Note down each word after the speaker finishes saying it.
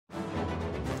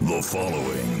The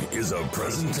following is a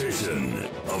presentation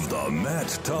of the Mat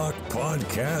Talk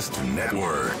Podcast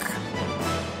Network.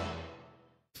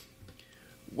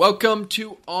 Welcome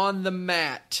to On the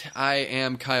Mat. I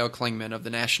am Kyle Klingman of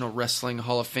the National Wrestling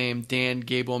Hall of Fame Dan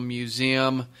Gable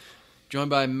Museum,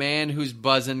 joined by a man who's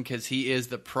buzzing because he is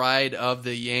the pride of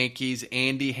the Yankees,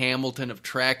 Andy Hamilton of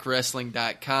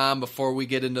TrackWrestling.com. Before we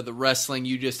get into the wrestling,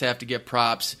 you just have to get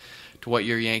props to what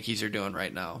your Yankees are doing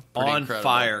right now. Pretty on incredible.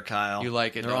 Fire, Kyle. You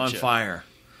like it, They're don't on you? fire.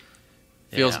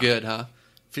 Feels Yeah. good, huh?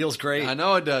 Feels great. I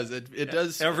know it does. It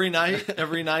does. Every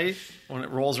night when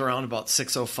it rolls around about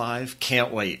 6:05,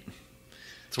 can't wait.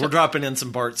 So we're dropping in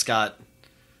some Bart Scott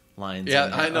lines. Yeah,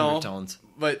 and I know. undertones.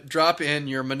 But drop in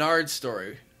your Menards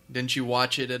story. Didn't you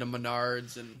watch it at a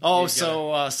Menards?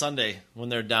 And Sunday when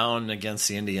they're down against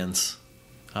the Indians,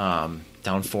 down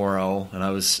 4-0, and I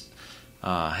was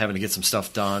having to get some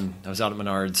stuff done. I was out at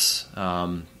Menards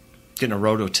getting a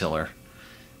rototiller.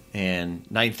 And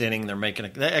ninth inning,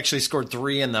 they actually scored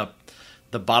 3 in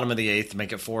the bottom of the 8th to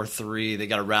make it 4-3. They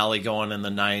got a rally going in the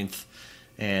 9th,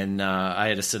 and I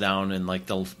had to sit down in like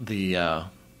the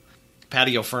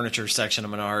patio furniture section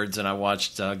of Menards, and I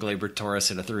watched Gleyber Torres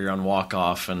hit a 3-run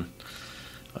walk-off, and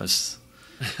I was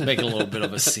making a little bit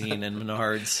of a scene in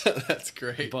Menards. That's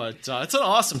great. But it's an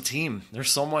awesome team. They're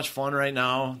so much fun right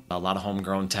now. A lot of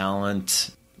homegrown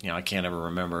talent. You know, I can't ever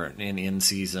remember an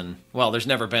in-season. Well, there's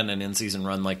never been an in-season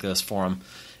run like this for them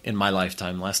in my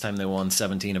lifetime. Last time they won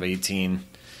 17 of 18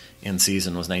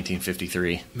 in-season was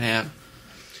 1953. Man,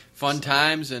 fun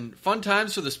times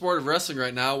for the sport of wrestling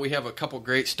right now. We have a couple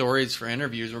great stories for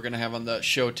interviews we're going to have on the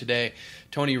show today.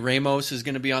 Tony Ramos is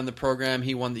going to be on the program.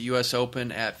 He won the U.S.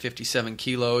 Open at 57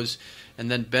 kilos.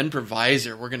 And then Ben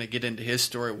Provisor, we're going to get into his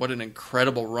story. What an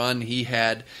incredible run he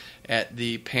had at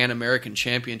the Pan American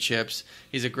Championships.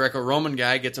 He's a Greco-Roman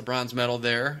guy, gets a bronze medal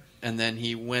there, and then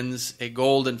he wins a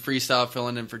gold in freestyle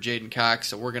filling in for Jaden Cox.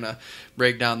 So we're going to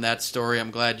break down that story.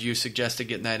 I'm glad you suggested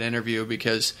getting that interview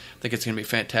because I think it's going to be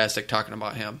fantastic talking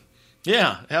about him.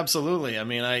 Yeah, absolutely. I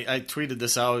mean, I tweeted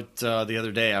this out the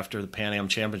other day after the Pan Am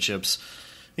Championships.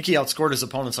 I think he outscored his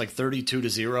opponents like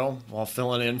 32-0 while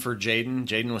filling in for Jaden.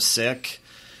 Jaden was sick,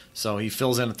 so he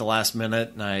fills in at the last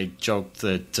minute, and I joked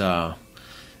that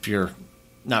if you're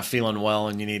not feeling well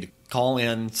and you need to call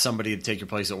in somebody to take your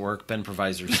place at work, Ben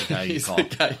Provisor's the guy you He's call. the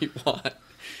guy you want.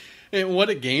 And what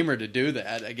a gamer to do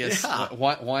that, I guess. Yeah.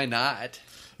 Why not?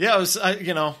 Yeah, it was,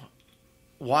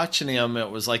 watching him,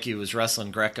 it was like he was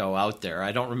wrestling Greco out there.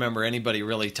 I don't remember anybody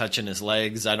really touching his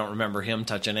legs. I don't remember him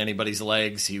touching anybody's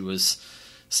legs. He was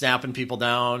snapping people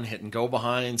down, hitting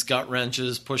go-behinds, gut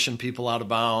wrenches, pushing people out of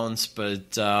bounds.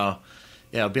 But, yeah,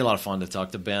 it'd be a lot of fun to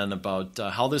talk to Ben about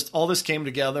how all this came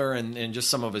together and just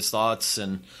some of his thoughts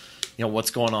and, you know,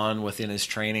 what's going on within his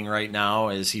training right now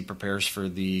as he prepares for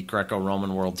the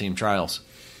Greco-Roman World Team Trials.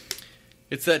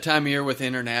 It's that time of year with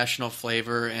international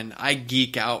flavor, and I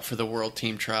geek out for the World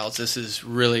Team Trials. This is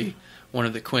really one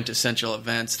of the quintessential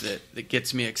events that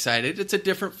gets me excited. It's a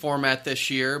different format this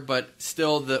year, but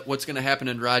still what's going to happen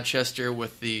in Rochester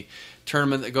with the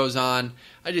tournament that goes on,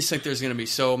 I just think there's going to be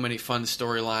so many fun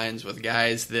storylines with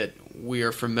guys that we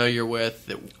are familiar with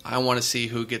that I want to see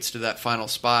who gets to that final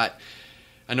spot.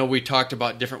 I know we talked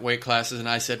about different weight classes, and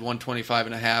I said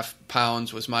 125.5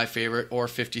 pounds was my favorite, or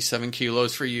 57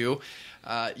 kilos for you.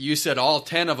 You said all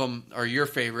 10 of them are your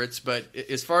favorites, but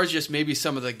as far as just maybe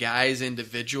some of the guys,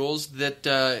 individuals that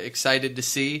excited to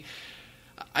see,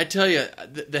 I tell you,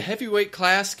 the heavyweight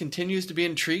class continues to be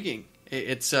intriguing.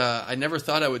 It's I never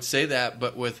thought I would say that,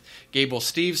 but with Gable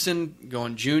Steveson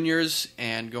going juniors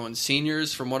and going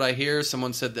seniors, from what I hear,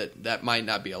 someone said that might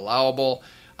not be allowable.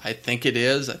 I think it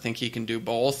is. I think he can do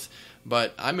both.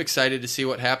 But I'm excited to see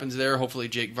what happens there. Hopefully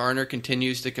Jake Varner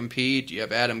continues to compete. You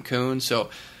have Adam Kuhn. So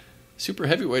super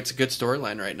heavyweight's a good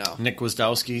storyline right now. Nick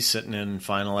Wisdowski sitting in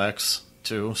Final X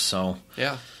too. So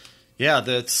yeah,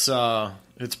 that's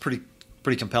it's pretty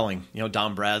compelling. You know,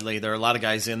 Don Bradley. There are a lot of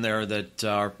guys in there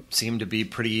that seem to be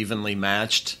pretty evenly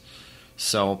matched.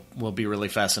 So will be really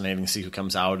fascinating to see who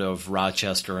comes out of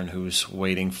Rochester and who's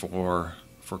waiting for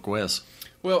Quiz.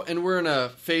 Well, and we're in a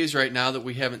phase right now that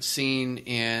we haven't seen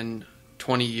in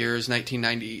 20 years.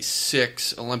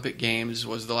 1996 Olympic Games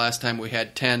was the last time we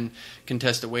had 10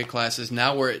 contested weight classes.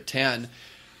 Now we're at 10.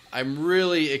 I'm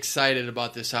really excited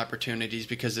about this opportunities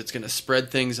because it's going to spread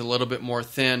things a little bit more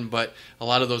thin, but a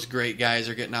lot of those great guys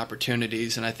are getting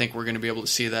opportunities, and I think we're going to be able to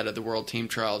see that at the World Team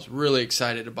Trials. Really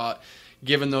excited about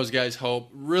giving those guys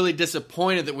hope. Really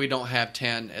disappointed that we don't have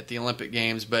 10 at the Olympic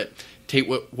Games, but take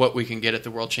what we can get at the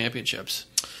World Championships.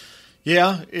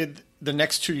 Yeah, the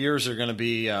next 2 years are going to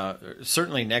be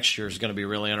certainly next year is going to be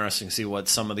really interesting to see what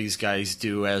some of these guys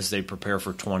do as they prepare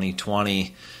for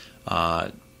 2020.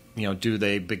 Do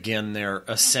they begin their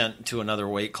ascent to another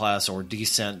weight class or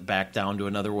descent back down to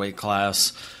another weight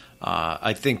class?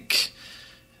 I think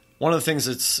one of the things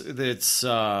that's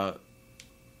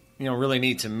really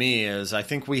neat to me is I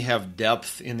think we have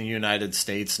depth in the United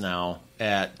States now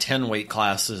at 10 weight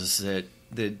classes that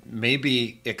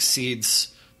maybe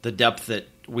exceeds the depth that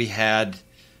we had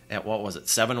at,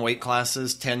 7 weight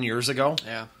classes 10 years ago?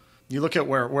 Yeah. You look at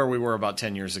where we were about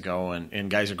 10 years ago, and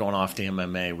guys are going off to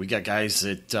MMA. We got guys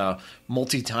that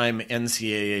multi-time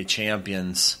NCAA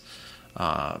champions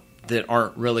that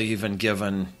aren't really even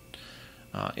given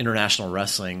international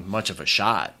wrestling much of a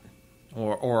shot,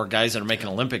 or guys that are making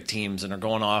Olympic teams and are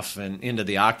going off and into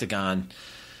the octagon.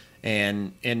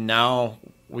 And now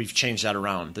we've changed that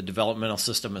around. The developmental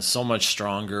system is so much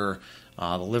stronger.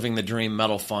 The Living the Dream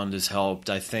Medal Fund has helped.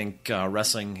 I think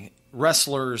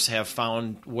wrestlers have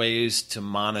found ways to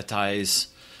monetize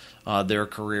their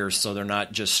careers, so they're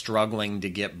not just struggling to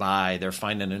get by. They're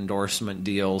finding endorsement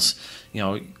deals.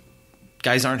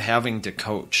 Guys aren't having to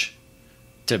coach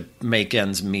to make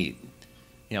ends meet.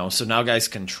 So now guys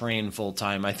can train full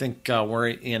time. I think we're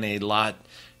in a lot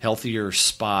healthier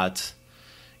spot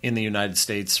in the United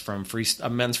States from a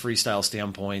men's freestyle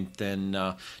standpoint than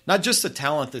not just the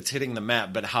talent that's hitting the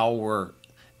mat, but how we're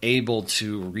able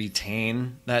to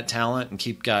retain that talent and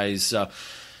keep guys.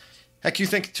 Heck, you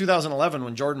think 2011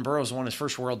 when Jordan Burroughs won his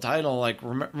first world title, like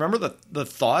remember the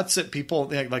thoughts that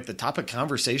people, like the topic of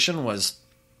conversation was,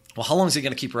 well, how long is he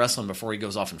going to keep wrestling before he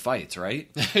goes off and fights, right?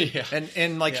 Yeah. And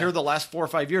here the last 4 or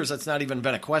 5 years, that's not even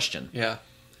been a question. Yeah.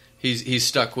 He's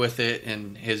stuck with it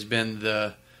and has been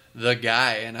the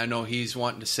guy, and I know he's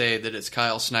wanting to say that it's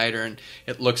Kyle Snyder, and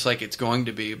it looks like it's going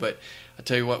to be, but I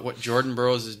tell you what Jordan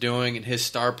Burroughs is doing and his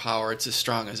star power, it's as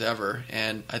strong as ever,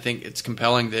 and I think it's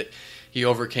compelling that he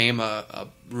overcame a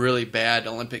really bad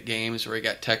Olympic Games where he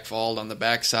got tech falled on the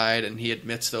backside, and he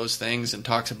admits those things and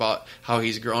talks about how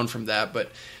he's grown from that,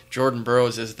 but Jordan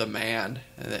Burroughs is the man.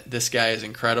 This guy is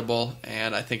incredible,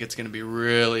 and I think it's going to be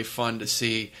really fun to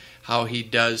see how he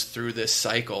does through this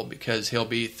cycle, because he'll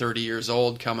be 30 years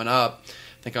old coming up.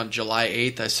 I think on July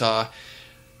 8th I saw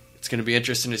it's going to be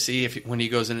interesting to see if when he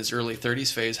goes in his early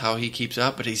 30s phase how he keeps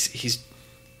up, but he's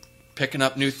picking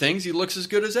up new things. He looks as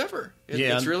good as ever.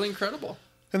 It's really incredible.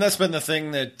 And that's been the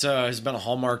thing that has been a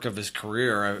hallmark of his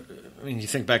career. I mean, you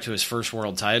think back to his first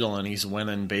world title, and he's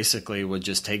winning basically with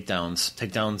just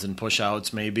takedowns and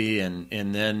push-outs maybe. And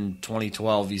then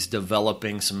 2012, he's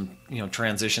developing some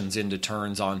transitions into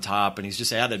turns on top, and he's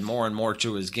just added more and more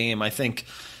to his game. I think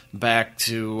back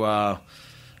to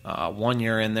 1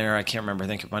 year in there, I can't remember. I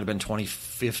think it might have been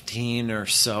 2015 or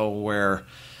so, where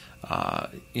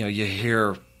you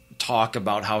hear talk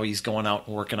about how he's going out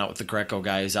and working out with the Greco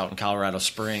guys out in Colorado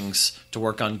Springs to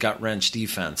work on gut wrench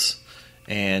defense.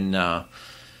 And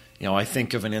I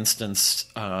think of an instance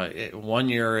 1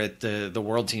 year at the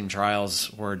World Team Trials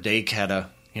where Dake had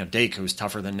Dake, who's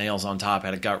tougher than nails on top,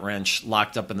 had a gut wrench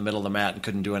locked up in the middle of the mat and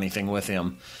couldn't do anything with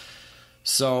him.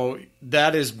 So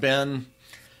that has been,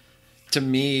 to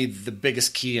me, the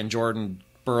biggest key in Jordan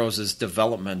Burroughs'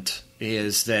 development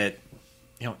is that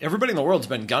everybody in the world's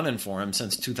been gunning for him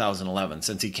since 2011,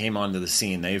 since he came onto the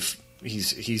scene.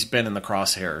 He's been in the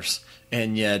crosshairs,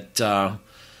 and yet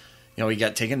he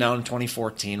got taken down in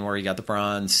 2014 where he got the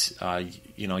bronze.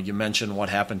 You mentioned what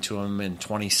happened to him in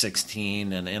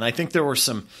 2016, and I think there were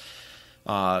some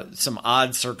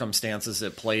odd circumstances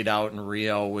that played out in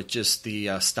Rio with just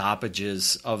the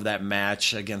stoppages of that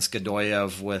match against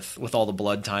Godoyev with all the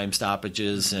blood time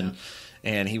stoppages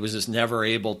and he was just never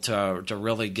able to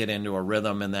really get into a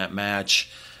rhythm in that match.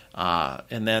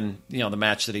 And then, the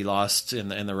match that he lost in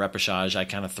the repechage, I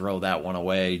kind of throw that one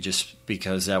away just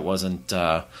because that wasn't,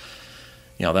 that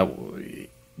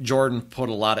Jordan put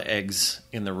a lot of eggs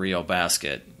in the Rio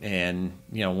basket. And,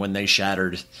 when they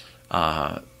shattered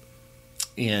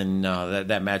in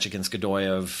that match against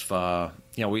Godoyev,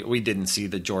 we didn't see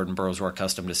the Jordan Burroughs we're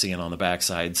accustomed to seeing on the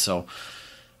backside. So,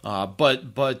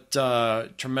 but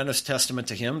tremendous testament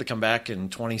to him to come back in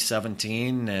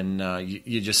 2017, and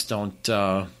you just don't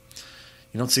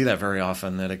see that very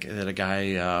often that a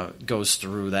guy goes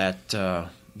through that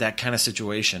kind of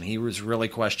situation. He was really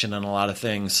questioning a lot of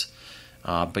things,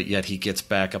 but yet he gets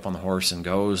back up on the horse and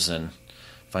goes and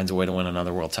finds a way to win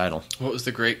another world title. What was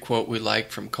the great quote we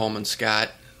liked from Coleman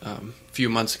Scott a few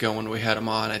months ago when we had him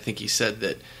on? I think he said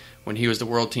that when he was the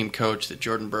world team coach that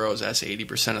Jordan Burroughs asked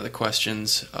 80% of the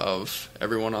questions of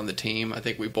everyone on the team. I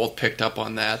think we both picked up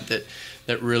on that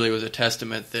really was a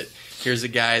testament that here's a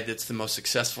guy that's the most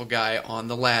successful guy on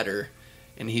the ladder,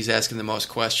 and he's asking the most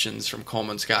questions from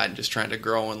Coleman Scott and just trying to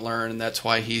grow and learn, and that's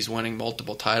why he's winning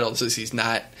multiple titles, is he's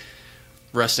not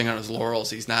resting on his laurels.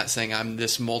 He's not saying, I'm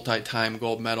this multi-time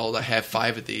gold medal, I have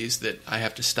 5 of these that I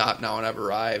have to stop now and I've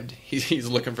arrived. He's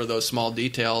looking for those small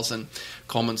details, and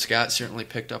Coleman Scott certainly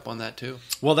picked up on that too.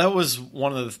 Well, that was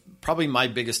one of probably my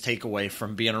biggest takeaway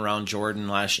from being around Jordan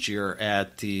last year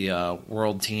at the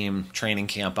World Team training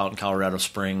camp out in Colorado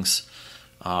Springs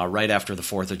right after the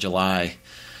 4th of July.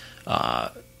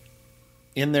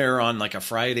 In there on like a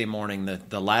Friday morning,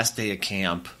 the last day of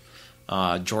camp,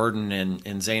 Jordan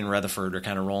and Zane Rutherford are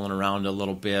kind of rolling around a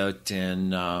little bit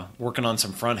and working on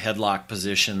some front headlock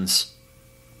positions.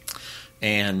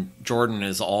 And Jordan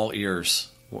is all ears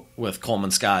with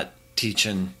Coleman Scott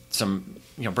teaching some,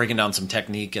 breaking down some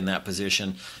technique in that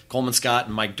position. Coleman Scott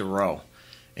and Mike DeRoe.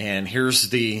 And here's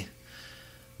the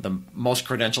most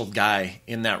credentialed guy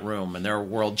in that room, and there are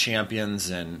world champions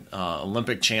and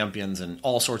Olympic champions and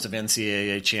all sorts of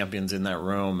NCAA champions in that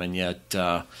room, and yet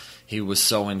he was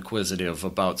so inquisitive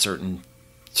about certain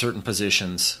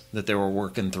positions that they were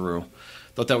working through.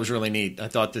 Thought that was really neat. I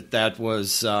thought that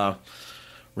was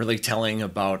really telling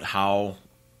about how,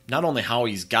 not only how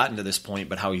he's gotten to this point,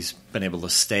 but how he's been able to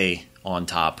stay on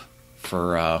top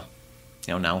for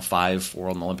now 5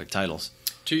 world and Olympic titles.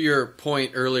 To your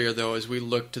point earlier, though, as we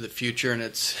look to the future, and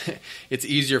it's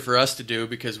easier for us to do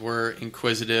because we're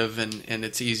inquisitive, and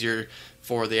it's easier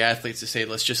for the athletes to say,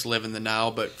 let's just live in the now.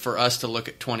 But for us to look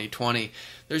at 2020,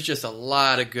 there's just a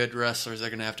lot of good wrestlers that are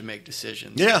going to have to make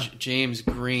decisions. Yeah. James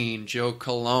Green, Joe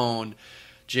Colon,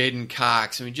 Jaden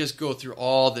Cox. I mean, just go through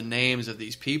all the names of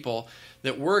these people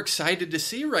that we're excited to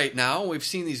see right now. We've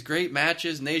seen these great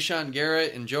matches. Nashon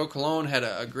Garrett and Joe Colon had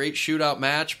a great shootout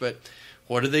match, but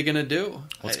what are they going to do?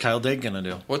 What's Kyle Dake going to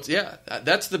do?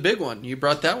 That's the big one. You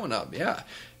brought that one up. Yeah.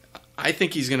 I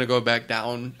think he's going to go back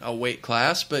down a weight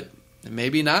class, but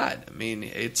maybe not. I mean,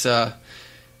 it's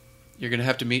you're going to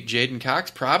have to meet Jaden Cox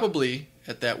probably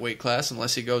at that weight class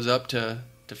unless he goes up to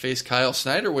face Kyle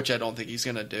Snyder, which I don't think he's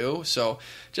going to do. So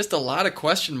just a lot of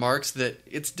question marks that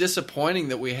it's disappointing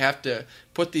that we have to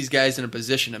put these guys in a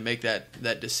position to make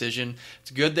that decision.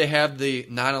 It's good they have the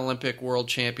non-Olympic world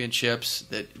championships,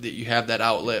 that you have that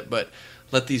outlet, but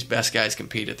let these best guys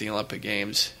compete at the Olympic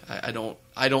Games. I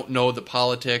don't know the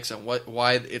politics and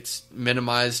why it's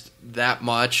minimized that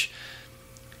much,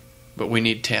 but we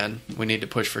need 10. We need to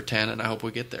push for 10, and I hope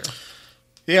we get there.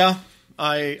 Yeah.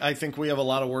 I think we have a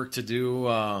lot of work to do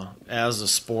as a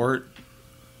sport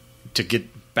to get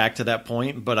back to that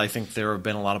point, but I think there have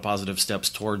been a lot of positive steps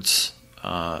towards,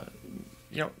 there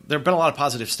have been a lot of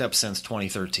positive steps since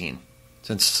 2013,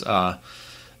 since,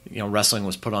 wrestling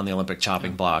was put on the Olympic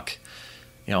chopping block.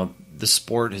 The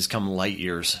sport has come light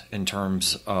years in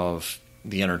terms of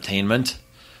the entertainment.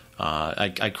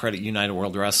 I credit United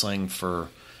World Wrestling for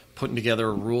putting together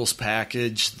a rules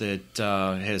package that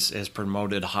has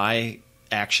promoted high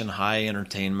action, high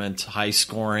entertainment, high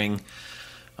scoring.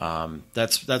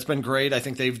 That's been great. I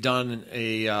think they've done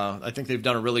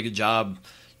a really good job.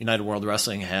 United World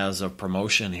Wrestling has a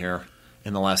promotion here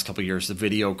in the last couple of years. The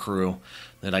video crew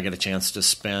that I got a chance to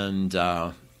spend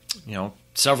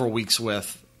several weeks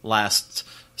with last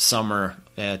summer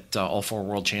at all 4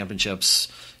 World Championships.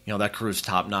 That crew's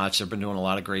top notch. They've been doing a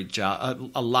lot of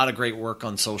great work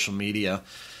on social media.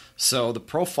 So the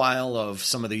profile of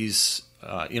some of these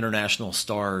international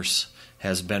stars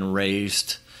has been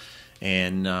raised,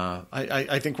 and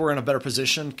I think we're in a better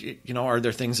position. Are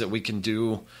there things that we can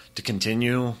do to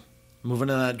continue moving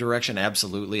in that direction?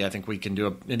 Absolutely. I think we can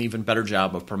do an even better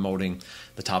job of promoting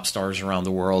the top stars around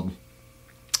the world.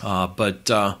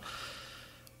 But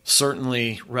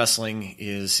certainly wrestling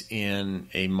is in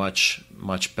a much,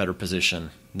 much better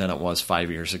position than it was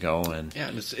 5 years ago. And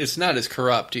it's not as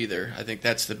corrupt either. I think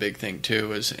that's the big thing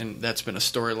too, and that's been a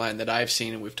storyline that I've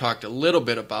seen and we've talked a little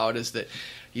bit about, is that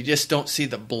you just don't see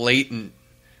the blatant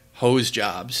hose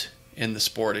jobs in the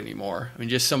sport anymore. I mean,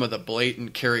 just some of the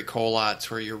blatant Kerry Colats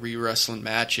where you're re-wrestling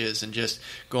matches and just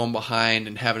going behind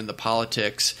and having the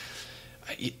politics.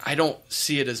 I don't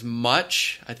see it as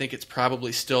much. I think it's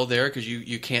probably still there because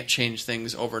you can't change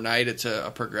things overnight. It's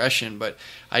a progression, but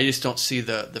I just don't see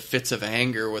the fits of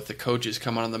anger with the coaches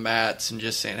coming on the mats and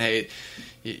just saying, hey,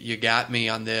 you got me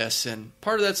on this. And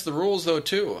part of that's the rules, though,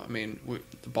 too. I mean,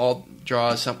 the ball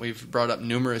draw is something we've brought up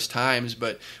numerous times,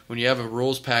 but when you have a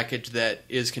rules package that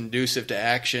is conducive to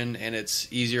action and it's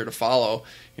easier to follow,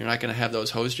 you're not going to have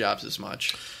those hose jobs as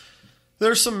much.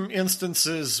 There's some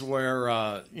instances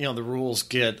where the rules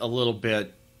get a little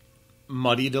bit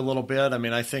muddied a little bit. I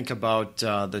mean, I think about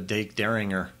the Dake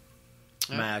Derringer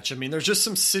match. I mean, there's just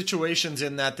some situations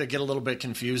in that get a little bit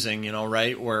confusing,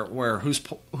 right? Where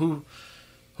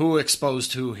who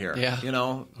exposed who here? Yeah.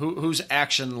 Whose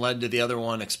action led to the other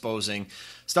one exposing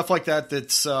stuff like that.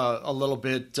 That's a little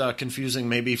bit confusing,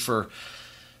 maybe for.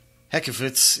 Heck,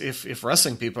 if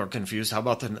wrestling people are confused, how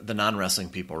about the non-wrestling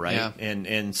people, right? Yeah.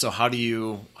 And so how do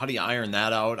you iron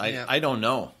that out? I don't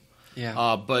know.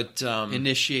 Yeah. But who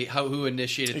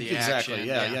initiated the action? Exactly.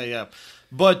 Yeah.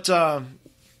 But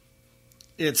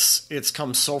it's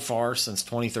come so far since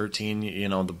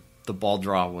 2013. The ball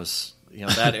draw was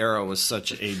that era was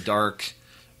such a dark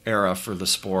era for the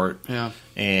sport. Yeah.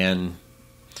 And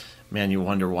man, you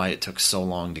wonder why it took so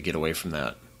long to get away from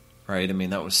that. Right, I mean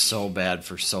that was so bad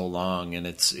for so long, and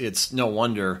it's no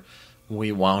wonder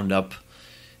we wound up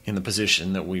in the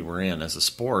position that we were in as a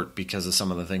sport because of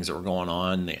some of the things that were going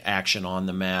on, the action on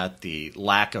the mat, the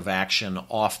lack of action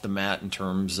off the mat in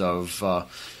terms of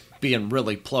being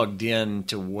really plugged in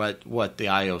to what the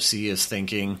IOC is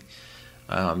thinking,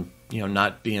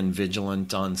 not being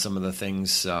vigilant on some of the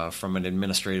things from an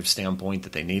administrative standpoint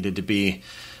that they needed to be,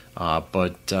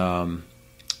 but.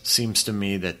 Seems to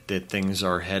me that things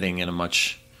are heading in a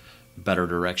much better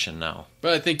direction now.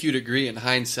 But I think you'd agree in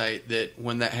hindsight that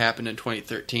when that happened in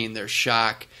 2013, there's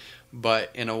shock. But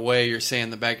in a way, you're saying in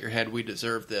the back of your head, we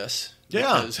deserve this.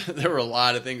 Yeah. Because there were a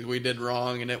lot of things we did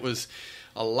wrong, and it was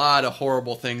a lot of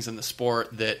horrible things in the sport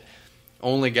that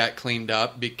only got cleaned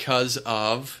up because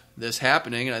of this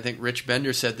happening. And I think Rich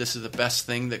Bender said this is the best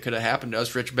thing that could have happened to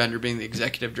us, Rich Bender being the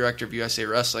executive director of USA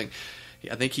Wrestling.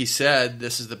 I think he said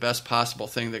this is the best possible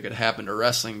thing that could happen to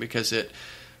wrestling because it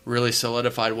really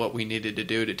solidified what we needed to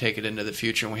do to take it into the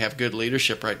future. And we have good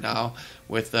leadership right now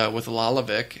with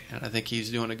Lalovic, and I think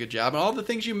he's doing a good job. And all the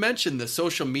things you mentioned, the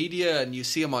social media, and you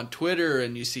see them on Twitter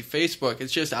and you see Facebook,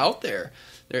 it's just out there.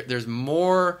 There's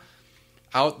more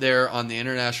out there on the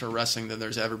international wrestling than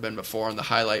there's ever been before on the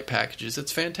highlight packages.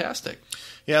 It's fantastic.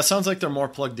 Yeah, it sounds like they're more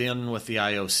plugged in with the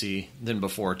IOC than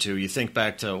before, too. You think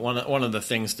back to one of the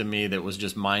things to me that was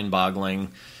just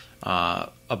mind-boggling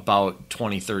about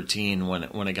 2013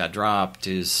 when it got dropped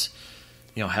is,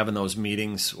 having those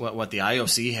meetings. What the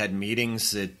IOC had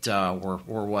meetings that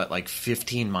were what, like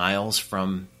 15 miles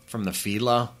from the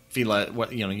FILA,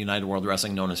 United World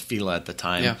Wrestling, known as FILA at the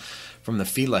time, from the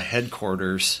FILA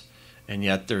headquarters, and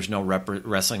yet there's no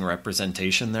wrestling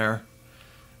representation there.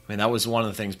 I mean, that was one of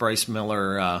the things. Bryce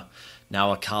Miller,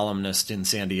 now a columnist in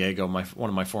San Diego, one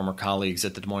of my former colleagues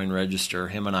at the Des Moines Register,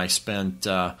 him and I spent,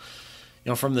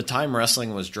 from the time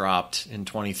wrestling was dropped in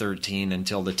 2013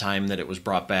 until the time that it was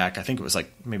brought back, I think it was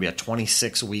like maybe a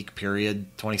 26-week period,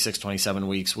 26, 27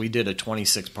 weeks. We did a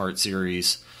 26-part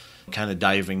series kind of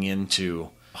diving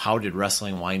into how did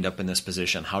wrestling wind up in this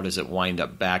position? How does it wind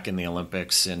up back in the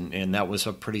Olympics? And that was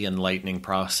a pretty enlightening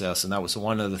process. And that was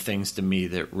one of the things to me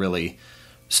that really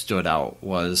stood out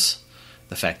was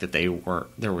the fact that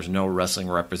there was no wrestling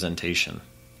representation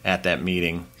at that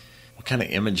meeting. What kind of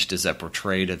image does that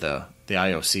portray to the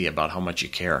IOC about how much you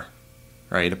care,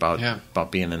 right?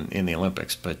 About being in the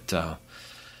Olympics. But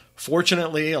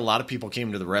fortunately, a lot of people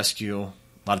came to the rescue. A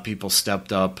lot of people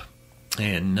stepped up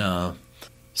and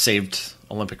saved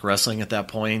Olympic wrestling at that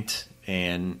point.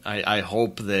 And I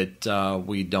hope that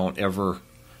we don't ever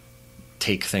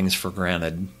take things for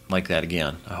granted like that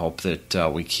again. I hope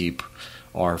that we keep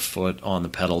our foot on the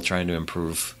pedal trying to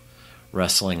improve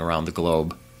wrestling around the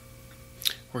globe.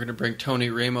 We're going to bring Tony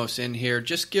Ramos in here.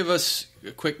 Just give us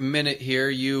a quick minute here.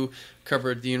 You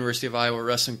covered the University of Iowa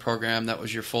wrestling program. That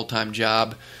was your full-time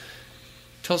job.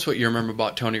 Tell us what you remember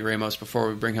about Tony Ramos before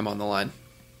we bring him on the line.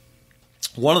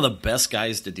 One of the best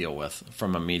guys to deal with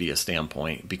from a media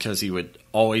standpoint because he would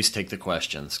always take the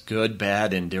questions, good,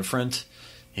 bad, indifferent.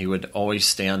 He would always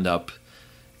stand up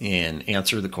and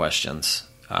answer the questions.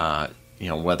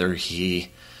 Whether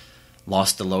he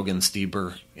lost to Logan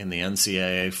Stieber in the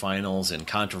NCAA finals in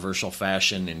controversial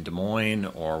fashion in Des Moines,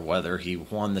 or whether he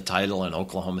won the title in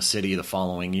Oklahoma City the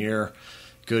following year,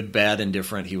 good, bad,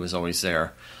 indifferent, he was always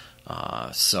there.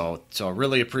 So I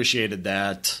really appreciated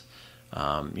that.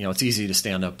 It's easy to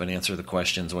stand up and answer the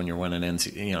questions when you're winning an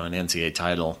NCAA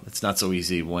title. It's not so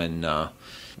easy when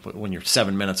you're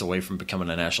 7 minutes away from becoming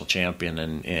a national champion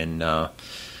and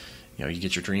you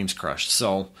get your dreams crushed.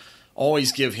 So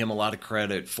always give him a lot of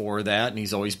credit for that, and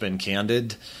he's always been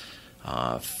candid.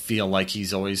 Feel like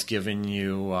he's always given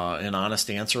you an honest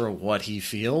answer of what he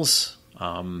feels.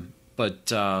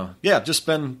 Just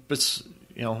been,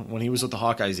 when he was with the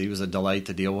Hawkeyes, he was a delight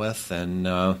to deal with, and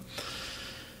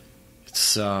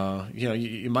it's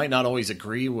you might not always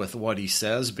agree with what he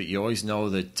says, but you always know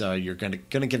that you're going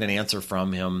to get an answer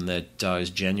from him that is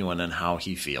genuine in how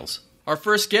he feels. Our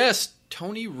first guest,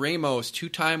 Tony Ramos,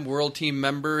 2-time world team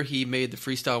member. He made the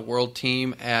freestyle world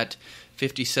team at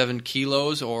 57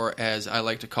 kilos, or as I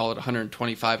like to call it,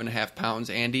 125.5 pounds.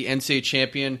 Andy, NCAA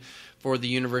champion for the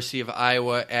University of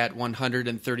Iowa at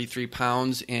 133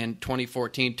 pounds in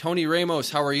 2014. Tony Ramos,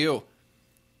 how are you?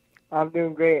 I'm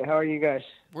doing great. How are you guys?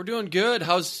 We're doing good.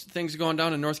 How's things going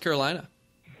down in North Carolina?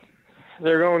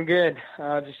 They're going good.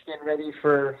 Just getting ready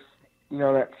for,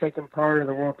 that second part of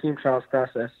the World Team Trials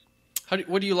process.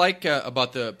 What do you like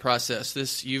about the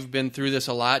process? You've been through this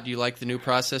a lot. Do you like the new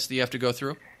process that you have to go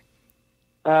through?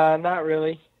 Not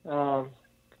really.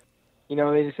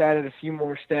 They just added a few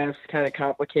more steps, kind of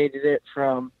complicated it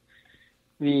from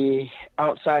the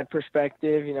outside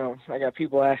perspective. I got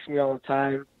people asking me all the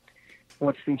time,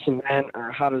 what's the event,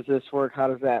 or how does this work, how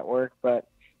does that work? But,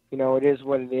 it is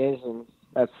what it is, and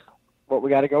that's what we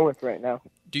got to go with right now.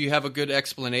 Do you have a good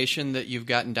explanation that you've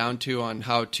gotten down to on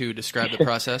how to describe the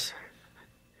process?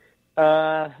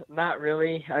 Not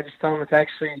really. I just tell them it's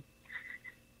actually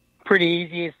pretty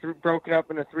easy. It's broken up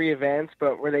into 3 events,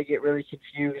 but where they get really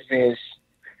confused is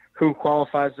who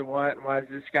qualifies to what, and why is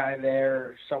this guy there,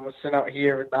 or someone sent out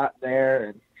here and not there,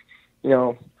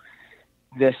 and,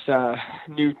 this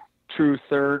new true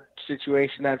third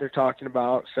situation that they're talking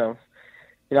about. So,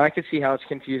 I can see how it's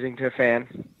confusing to a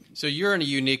fan. So you're in a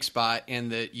unique spot in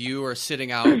that you are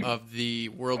sitting out of the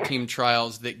World Team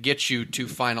Trials that get you to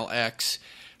Final X.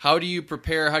 How do you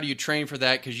prepare? How do you train for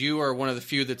that? Because you are one of the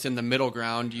few that's in the middle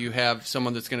ground. You have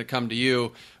someone that's going to come to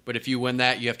you, but if you win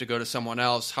that, you have to go to someone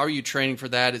else. How are you training for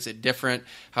that? Is it different?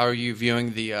 How are you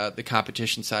viewing the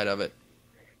competition side of it?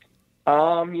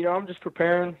 I'm just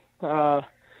preparing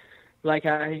like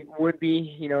I would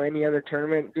be, any other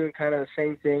tournament, doing kind of the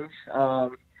same things.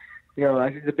 I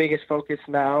think the biggest focus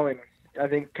now, and I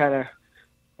think kind of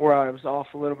where I was off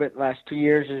a little bit the last 2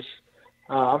 years, is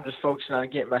I'm just focusing on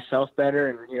getting myself better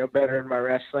and, better in my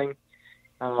wrestling,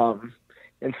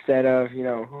 instead of,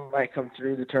 who might come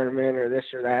through the tournament or this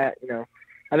or that.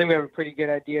 I think we have a pretty good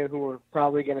idea who we're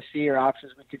probably going to see or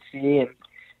options we could see. And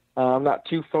I'm not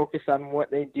too focused on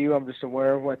what they do. I'm just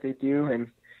aware of what they do,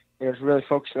 and, just really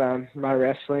focusing on my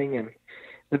wrestling. And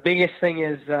the biggest thing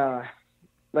is,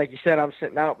 like you said, I'm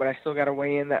sitting out, but I still got to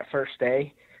weigh in that first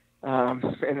day, and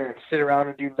then sit around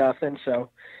and do nothing. So,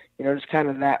 just kind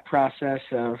of that process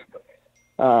of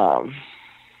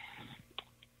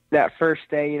that first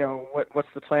day, what's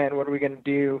the plan? What are we going to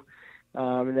do?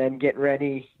 And then getting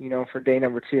ready, for day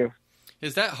number 2.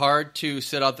 Is that hard to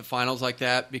sit out the finals like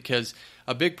that? Because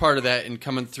a big part of that in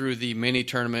coming through the mini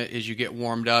tournament is you get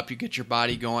warmed up, you get your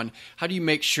body going. How do you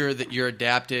make sure that you're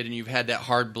adapted and you've had that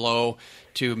hard blow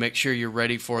to make sure you're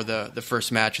ready for the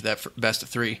first match of that best of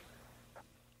 3?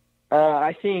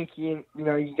 I think you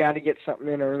got to get something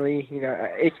in early.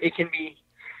 It can be.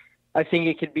 I think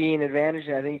it could be an advantage,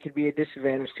 and I think it could be a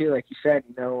disadvantage too. Like you said,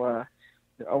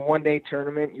 a one-day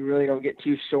tournament, you really don't get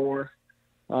too sore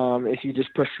if you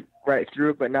just push right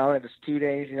through it. But now that it's 2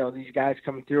 days, these guys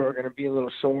coming through are going to be a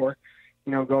little sore.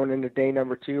 Going into day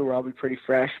number 2, where I'll be pretty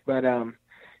fresh. But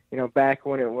back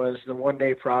when it was the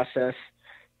one-day process,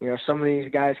 some of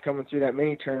these guys coming through that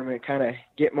mini tournament kind of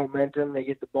get momentum. They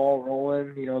get the ball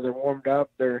rolling. They're warmed up.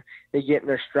 They get in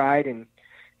their stride, and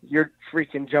you're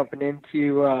freaking jumping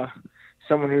into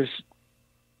someone who's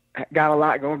got a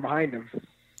lot going behind them.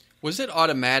 Was it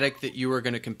automatic that you were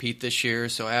going to compete this year?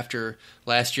 So after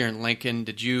last year in Lincoln,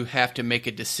 did you have to make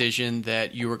a decision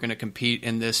that you were going to compete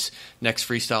in this next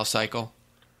freestyle cycle?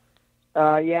 Yeah,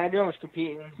 I knew I was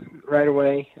competing right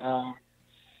away.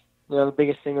 The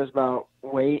biggest thing was about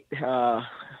weight. It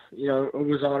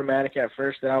was automatic at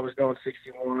first that I was going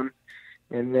 61,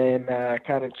 and then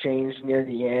kind of changed near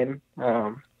the end.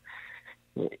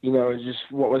 It was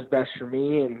just what was best for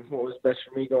me and what was best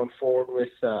for me going forward with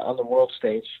on the world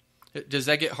stage. Does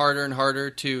that get harder and harder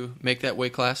to make that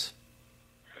weight class?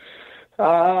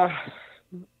 I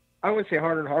wouldn't say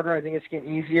harder and harder. I think it's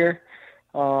getting easier,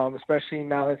 especially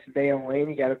now that it's a day on lane.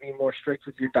 You got to be more strict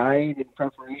with your diet and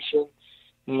preparation,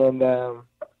 and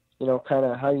kind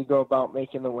of how you go about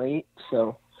making the weight.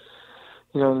 So,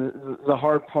 the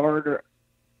hard part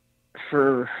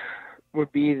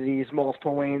would be these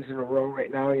multiple weigh-ins in a row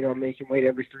right now. I'm making weight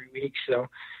every 3 weeks, so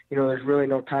there's really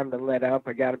no time to let up.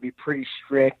 I got to be pretty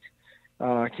strict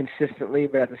consistently,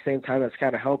 but at the same time, that's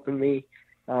kind of helping me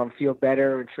feel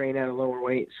better and train at a lower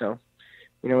weight. So,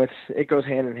 it goes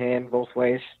hand in hand both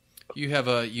ways. You have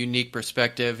a unique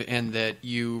perspective in that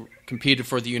you competed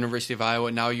for the University of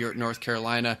Iowa. Now you're at North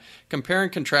Carolina. Compare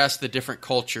and contrast the different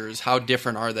cultures. How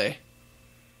different are they?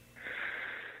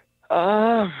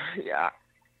 Yeah.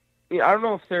 I don't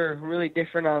know if they're really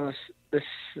different on this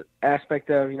aspect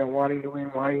of, wanting to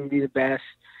win, wanting to be the best,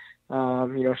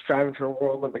 striving for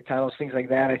world Olympic titles, things like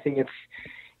that. I think it's,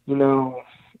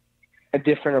 a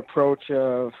different approach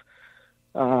of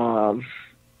how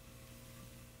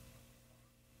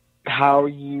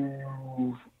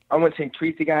you, I wouldn't say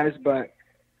treat the guys, but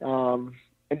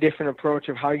a different approach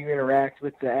of how you interact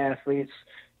with the athletes,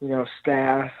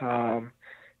 staff,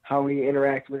 how we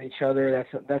interact with each other.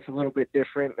 That's a little bit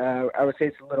different. I would say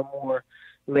it's a little more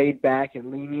laid back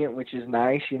and lenient, which is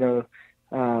nice. You're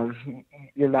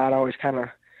not always kind of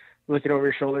looking over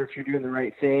your shoulder if you're doing the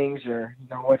right things, or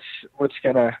what's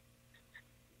gonna,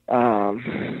 what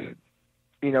are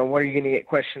you gonna get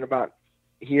questioned about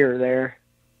here or there.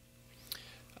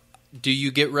 Do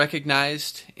you get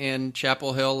recognized in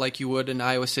Chapel Hill like you would in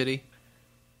Iowa City?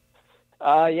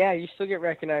 Yeah, you still get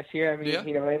recognized here. I mean, Yeah.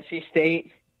 NC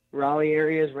State, Raleigh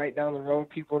area is right down the road.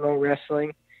 People know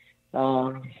wrestling.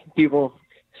 People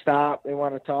stop. They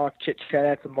want to talk, chit-chat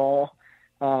at the mall.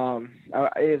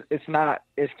 It's not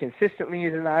as consistently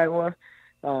as in Iowa,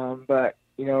 but,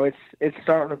 it's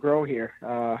starting to grow here.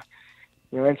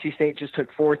 NC State just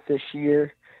took fourth this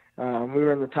year. We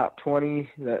were in the top 20.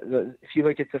 If you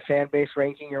look at the fan base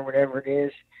ranking or whatever it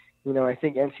is, I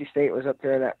think NC State was up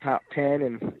there in that top 10,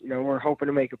 and, we're hoping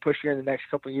to make a push here in the next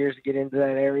couple of years to get into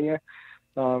that area.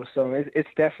 So it's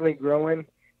definitely growing.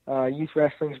 Youth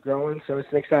wrestling's growing, so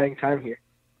it's an exciting time here.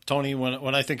 Tony,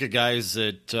 when I think of guys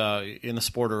that in the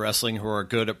sport of wrestling who are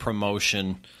good at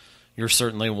promotion, you're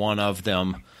certainly one of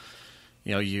them.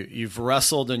 You've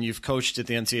wrestled and you've coached at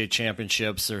the NCAA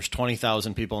championships. There's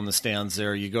 20,000 people in the stands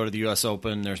there. You go to the U.S.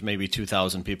 Open, there's maybe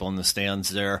 2,000 people in the stands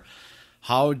there.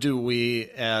 How do we,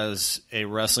 as a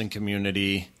wrestling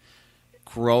community,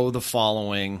 grow the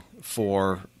following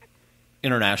for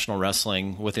international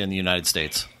wrestling within the United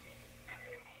States?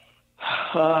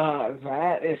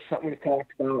 That is something we've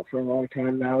talked about for a long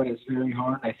time now, and it's very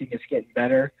hard. I think it's getting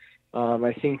better.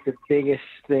 I think the biggest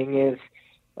thing is,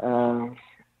 and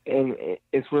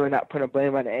it's really not putting a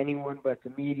blame on anyone but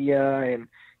the media and,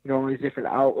 all these different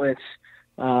outlets.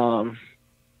 I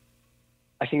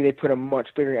think they put a much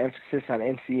bigger emphasis on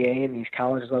NCAA and these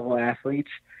college-level athletes,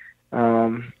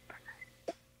 and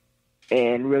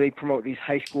really promote these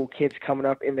high school kids coming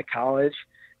up into college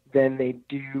than they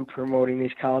do promoting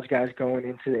these college guys going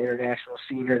into the international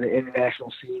scene or the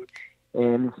international scene.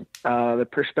 And the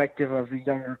perspective of the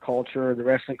younger culture, the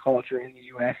wrestling culture in the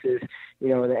U.S. is, the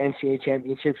NCAA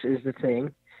championships is the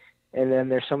thing. And then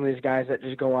there's some of these guys that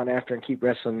just go on after and keep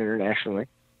wrestling internationally.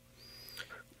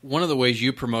 One of the ways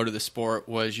you promoted the sport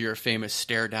was your famous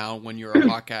stare down when you were a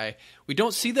Hawkeye. We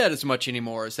don't see that as much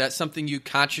anymore. Is that something you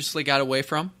consciously got away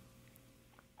from?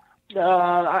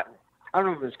 I don't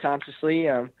know if it was consciously.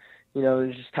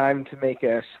 There's just time to make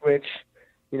a switch,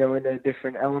 in a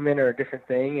different element or a different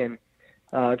thing, and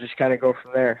just kind of go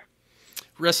from there.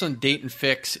 Wrestling Dayton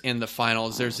Fix in the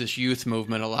finals, there's this youth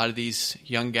movement. A lot of these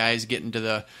young guys get into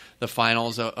the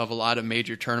finals of a lot of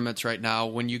major tournaments right now.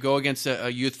 When you go against a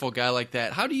youthful guy like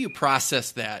that, how do you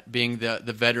process that, being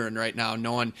the veteran right now,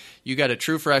 knowing you got a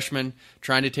true freshman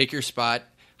trying to take your spot?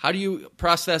 How do you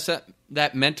process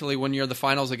that mentally when you're in the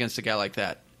finals against a guy like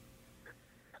that?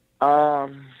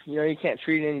 You can't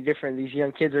treat it any different. These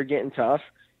young kids are getting tough.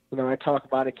 I talk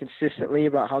about it consistently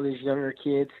about how these younger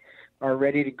kids are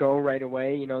ready to go right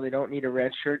away. They don't need a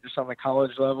red shirt just on the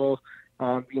college level,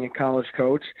 being a college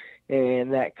coach.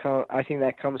 And I think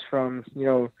that comes from,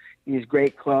 these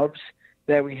great clubs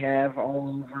that we have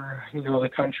all over,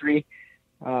 the country.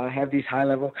 Have these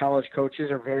high-level college coaches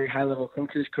or very high-level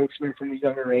coaches coaching them from a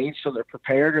younger age, so they're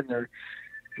prepared and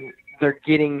they're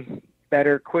getting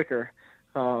better quicker.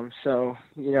 I'm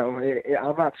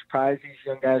not surprised these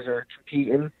young guys are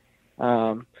competing.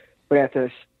 But at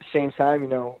the same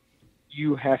time,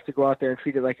 you have to go out there and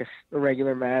treat it like a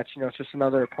regular match. It's just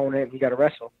another opponent and you got to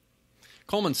wrestle.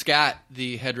 Coleman Scott,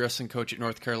 the head wrestling coach at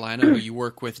North Carolina, who you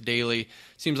work with daily,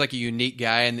 seems like a unique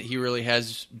guy, and that he really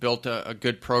has built a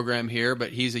good program here,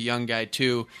 but he's a young guy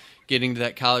too, getting to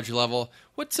that college level.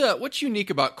 What's unique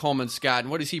about Coleman Scott, and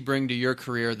what does he bring to your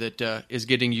career that is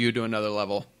getting you to another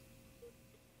level?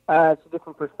 It's a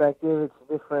different perspective. It's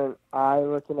a different eye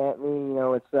looking at me.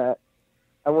 It's that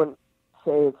I wouldn't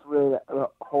say it's really the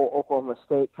whole Oklahoma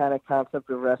State kind of concept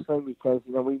of wrestling because,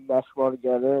 we mesh well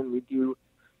together and we do,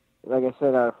 like I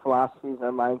said, our philosophies,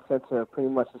 our mindsets are pretty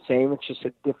much the same. It's just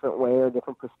a different way or a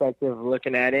different perspective of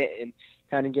looking at it and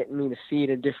kind of getting me to see it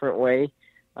a different way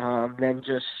than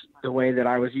just the way that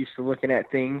I was used to looking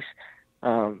at things.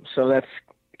 So that's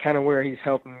kind of where he's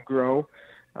helping grow.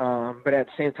 But at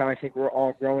the same time, I think we're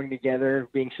all growing together,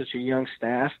 being such a young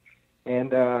staff.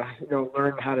 and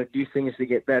learn how to do things to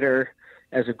get better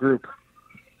as a group.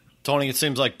 Tony, it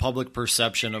seems like public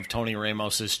perception of Tony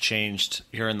Ramos has changed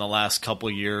here in the last couple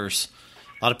of years.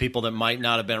 A lot of people that might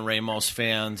not have been Ramos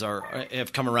fans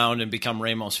have come around and become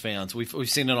Ramos fans. We've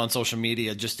seen it on social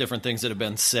media, just different things that have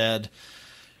been said.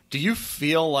 Do you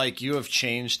feel like you have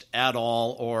changed at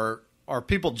all, or are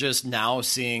people just now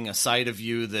seeing a side of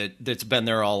you that's been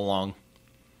there all along?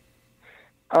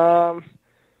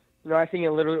 I think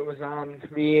a little bit was on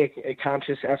me, a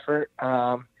conscious effort.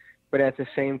 But at the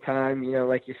same time,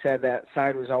 like you said, that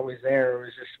side was always there. It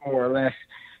was just more or less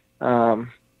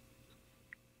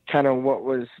kind of what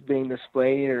was being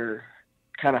displayed, or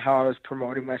kind of how I was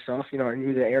promoting myself. I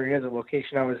knew the area, the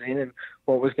location I was in, and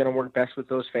what was going to work best with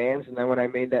those fans. And then when I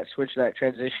made that switch, that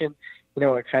transition,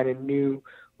 I kind of knew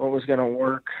what was going to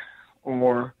work,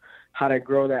 or how to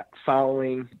grow that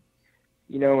following,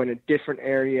 in a different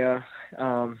area,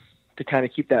 to kind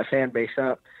of keep that fan base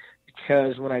up.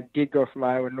 Because when I did go from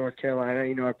Iowa to North Carolina,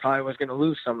 I probably was going to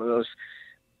lose some of those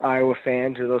Iowa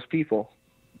fans or those people.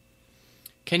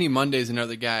 Kenny Monday's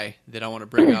another guy that I want to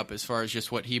bring up as far as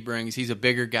just what he brings. He's a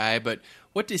bigger guy, but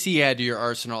what does he add to your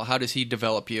arsenal? How does he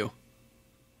develop you?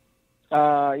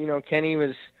 Kenny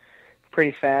was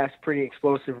pretty fast, pretty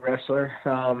explosive wrestler.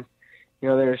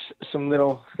 There's some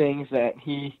little things that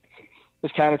he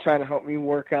was kind of trying to help me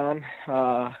work on,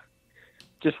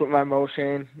 just with my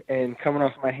motion and coming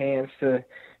off my hands, to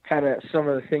kind of some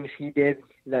of the things he did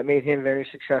that made him very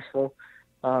successful.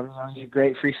 He's a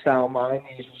great freestyle mind.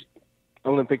 He's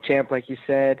Olympic champ, like you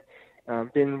said, been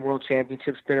in world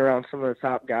championships, been around some of the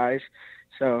top guys.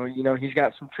 So, he's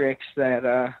got some tricks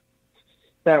that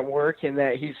work, and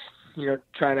that he's,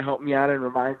 trying to help me out and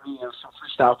remind me of some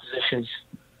freestyle positions.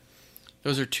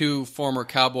 Those are two former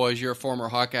Cowboys. You're a former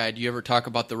Hawkeye. Do you ever talk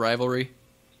about the rivalry?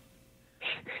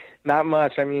 Not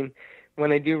much. I mean,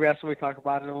 when they do wrestle, we talk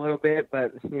about it a little bit,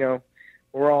 but,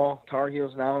 we're all Tar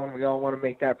Heels now, and we all want to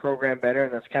make that program better,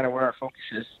 and that's kind of where our focus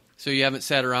is. So you haven't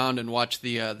sat around and watched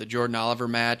the Jordan Oliver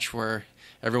match where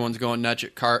everyone's going nuts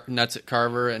at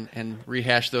Carver and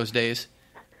rehash those days?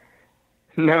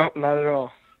 No, not at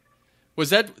all.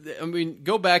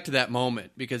 Go back to that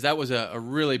moment, because that was a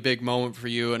really big moment for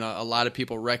you, and a lot of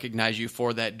people recognize you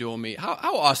for that dual meet.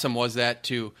 How awesome was that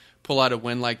to pull out a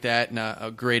win like that in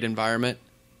a great environment?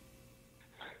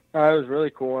 It was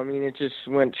really cool. I mean, it just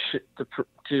went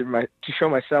to show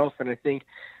myself, and I think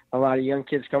a lot of young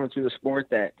kids coming through the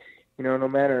sport that, no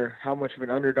matter how much of an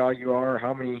underdog you are, or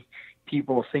how many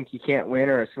people think you can't win,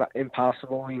 or it's not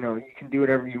impossible, you can do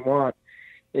whatever you want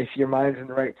if your mind's in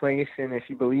the right place, and if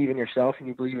you believe in yourself, and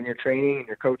you believe in your training and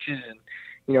your coaches, and,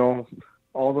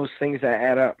 all those things that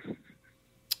add up.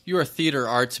 You're a theater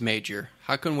arts major.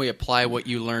 How can we apply what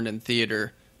you learned in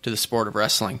theater to the sport of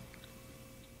wrestling?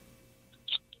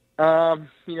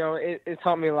 It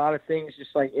taught me a lot of things,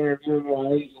 just like interviewing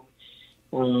wise,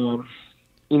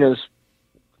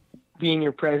 being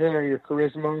your presence or your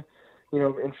charisma,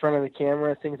 in front of the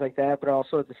camera, things like that. But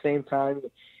also at the same time,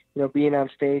 being on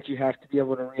stage, you have to be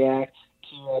able to react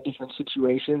to different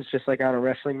situations, just like on a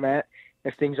wrestling mat.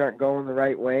 If things aren't going the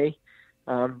right way,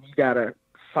 you got to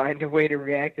find a way to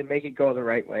react and make it go the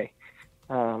right way.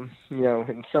 And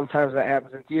sometimes that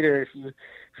happens in theater. If you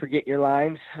forget your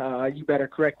lines, you better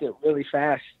correct it really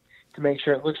fast to make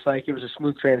sure it looks like it was a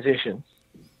smooth transition.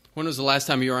 When was the last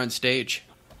time you were on stage?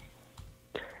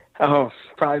 Oh,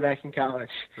 probably back in college.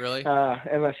 Really?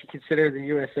 Unless you consider the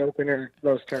U.S. Open or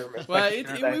those tournaments. Well,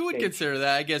 we would consider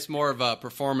that, I guess, more of a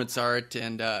performance art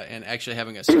and actually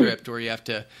having a script where you have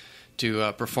to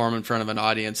perform in front of an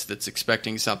audience that's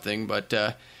expecting something. But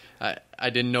I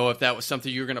didn't know if that was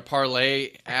something you were going to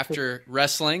parlay after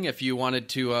wrestling, if you wanted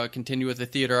to continue with the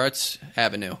theater arts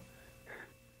avenue.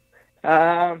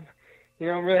 Really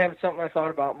haven't something I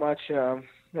thought about much. I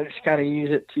just kind of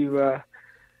use it to,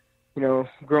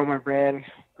 grow my brand,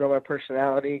 grow my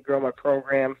personality, grow my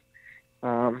program,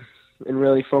 and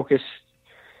really focus,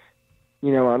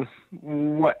 on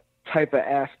what type of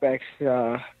aspects.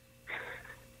 The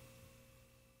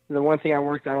one thing I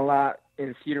worked on a lot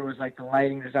in theater was like the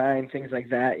lighting design, things like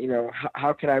that.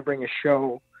 How can I bring a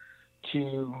show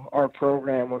to our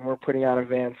program when we're putting on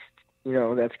events,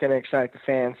 that's going to excite the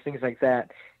fans, things like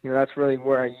that. That's really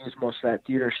where I use most of that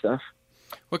theater stuff.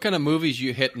 What kind of movies are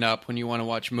you hitting up when you want to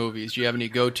watch movies? Do you have any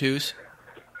go-tos?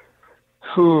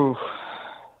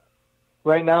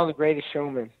 Right now, The Greatest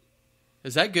Showman.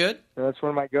 Is that good? That's one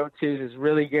of my go-tos. It's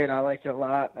really good. I like it a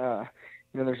lot.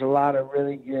 There's a lot of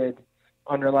really good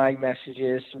underlying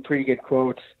messages, some pretty good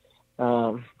quotes.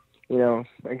 A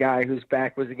guy whose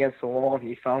back was against the wall, and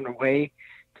he found a way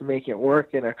to make it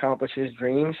work and accomplish his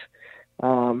dreams.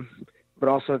 but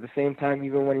also at the same time,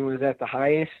 even when he was at the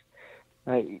highest,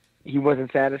 he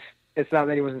wasn't satisfied. It's not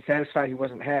that he wasn't satisfied; he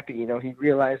wasn't happy. You know, he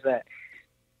realized that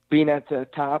being at the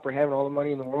top or having all the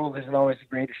money in the world isn't always the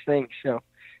greatest thing. So,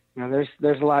 you know,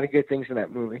 there's a lot of good things in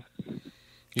that movie.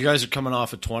 You guys are coming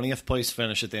off a 20th place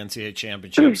finish at the NCAA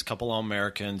Championships, a couple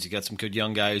All-Americans. You got some good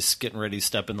young guys getting ready to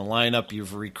step in the lineup.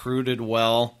 You've recruited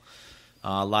well.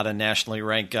 A lot of nationally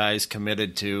ranked guys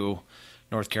committed to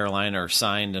North Carolina are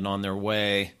signed and on their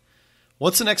way.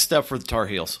 What's the next step for the Tar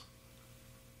Heels?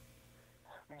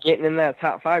 Getting in that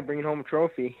top 5, bringing home a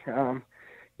trophy. You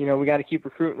know, we got to keep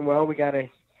recruiting well. We got to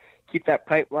keep that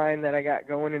pipeline that I got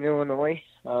going in Illinois.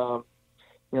 You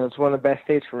know, it's one of the best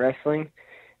states for wrestling.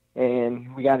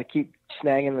 And we got to keep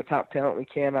snagging the top talent we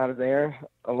can out of there,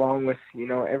 along with, you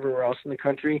know, everywhere else in the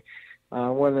country.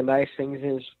 One of the nice things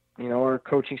is, you know, our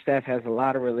coaching staff has a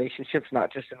lot of relationships,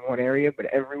 not just in one area, but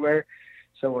everywhere.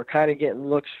 So we're kind of getting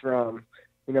looks from,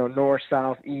 you know, north,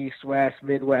 south, east, west,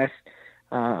 Midwest.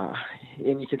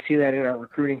 And you can see that in our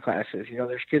recruiting classes. You know,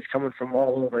 there's kids coming from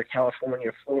all over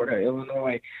California, Florida,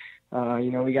 Illinois.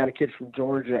 You know, we got a kid from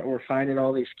Georgia. We're finding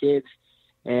all these kids,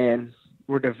 and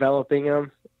we're developing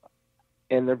them.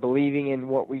 And they're believing in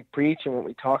what we preach and what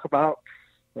we talk about,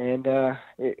 and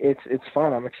it's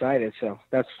fun. I'm excited. So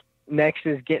that's next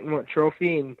is getting one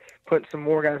trophy and putting some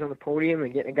more guys on the podium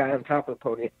and getting a guy on top of the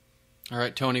podium. All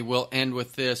right, Tony, we'll end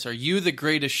with this. Are you the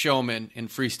greatest showman in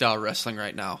freestyle wrestling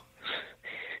right now?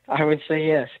 I would say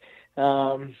yes.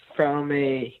 Not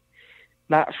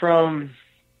from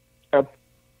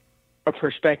a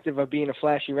perspective of being a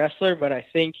flashy wrestler, but I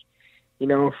think, you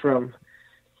know, from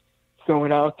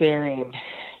going out there and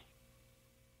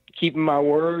keeping my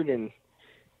word and,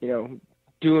 you know,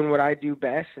 doing what I do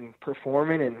best and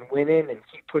performing and winning and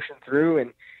keep pushing through.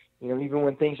 And, you know, even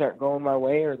when things aren't going my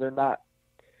way or they're not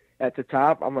at the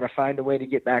top, I'm going to find a way to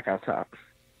get back on top.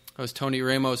 That was Tony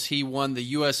Ramos. He won the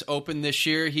U.S. Open this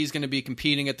year. He's going to be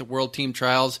competing at the World Team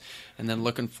Trials and then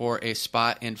looking for a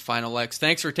spot in Final X.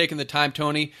 Thanks for taking the time,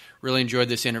 Tony. Really enjoyed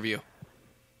this interview.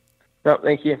 No,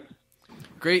 thank you.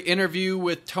 Great interview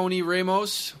with Tony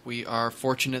Ramos. We are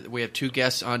fortunate that we have 2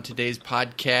 guests on today's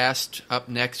podcast. Up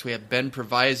next, we have Ben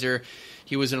Provisor.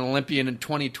 He was an Olympian in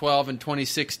 2012 and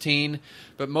 2016,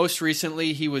 but most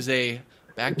recently he was a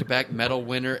back-to-back medal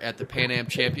winner at the Pan Am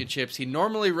Championships. He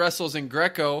normally wrestles in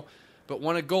Greco, but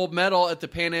won a gold medal at the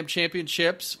Pan Am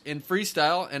Championships in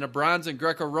freestyle and a bronze in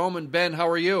Greco-Roman. Ben, how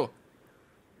are you?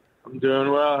 I'm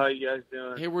doing well. How you guys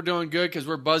doing? Hey, we're doing good because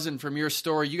we're buzzing from your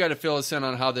story. You got to fill us in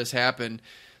on how this happened.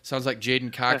 Sounds like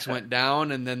Jaden Cox went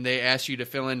down, and then they asked you to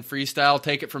fill in freestyle.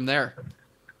 Take it from there.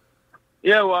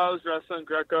 Yeah, well, I was wrestling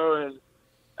Greco,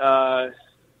 and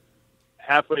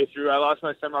halfway through, I lost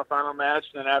my semifinal match.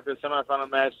 And then after the semifinal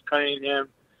match, Cunningham,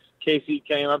 Casey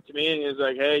came up to me, and he was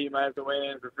like, hey, you might have to weigh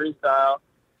in for freestyle.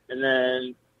 And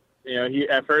then, you know,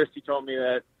 at first he told me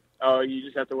that, oh, you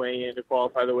just have to weigh in to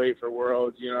qualify the weight for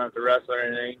Worlds. You don't have to wrestle or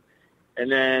anything.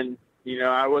 And then, you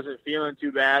know, I wasn't feeling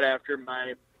too bad after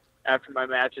my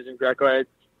matches in Greco. I had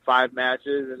 5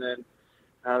 matches, and then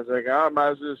I was like, oh, I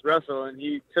might as well just wrestle. And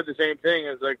he said the same thing.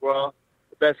 I was like, well,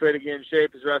 the best way to get in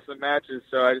shape is wrestling matches.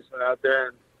 So I just went out there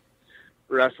and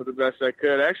wrestled the best I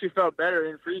could. I actually felt better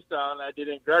in freestyle than I did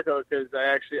in Greco because I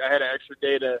had an extra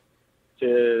day to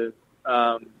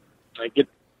get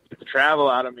the travel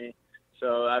out of me.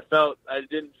 So I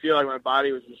didn't feel like my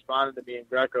body was responding to me in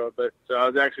Greco, but so I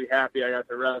was actually happy I got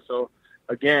to wrestle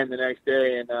again the next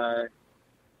day and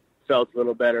felt a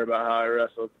little better about how I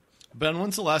wrestled. Ben,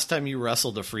 when's the last time you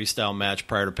wrestled a freestyle match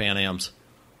prior to Pan Am's?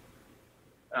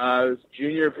 It was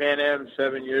junior Pan Am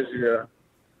 7 years ago.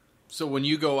 So when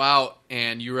you go out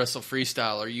and you wrestle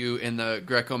freestyle, are you in the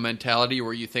Greco mentality?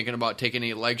 Were you thinking about taking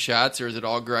any leg shots, or is it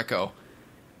all Greco?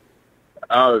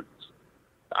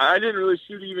 I didn't really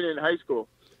shoot even in high school.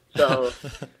 So,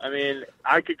 I mean,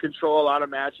 I could control a lot of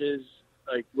matches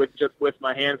like with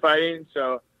my hand fighting.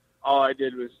 So all I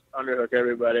did was underhook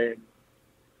everybody and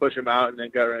push them out and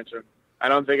then gut wrench them. I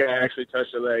don't think I actually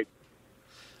touched a leg.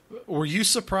 Were you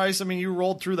surprised? I mean, you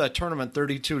rolled through that tournament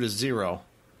 32-0.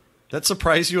 That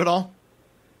surprised you at all?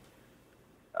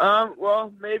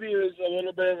 Well, maybe it was a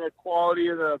little bit of the quality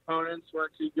of the opponents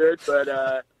weren't too good,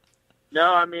 but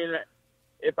no, I mean,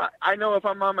 if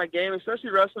I'm on my game, especially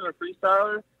wrestling a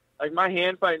freestyler, like my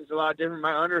hand fighting is a lot different.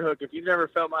 My underhook, if you've never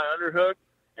felt my underhook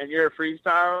and you're a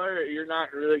freestyler, you're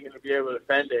not really going to be able to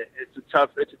defend it. It's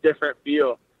a different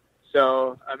feel.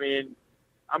 So, I mean,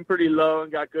 I'm pretty low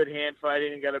and got good hand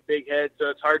fighting and got a big head, so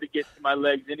it's hard to get to my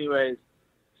legs anyways.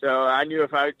 So I knew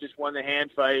if I just won the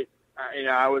hand fight,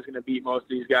 I was going to beat most of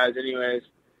these guys anyways,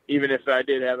 even if I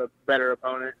did have a better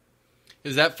opponent.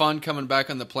 Is that fun coming back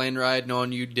on the plane ride,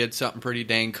 knowing you did something pretty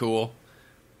dang cool?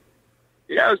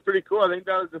 Yeah, it was pretty cool. I think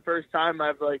that was the first time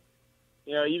I've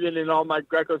even in all my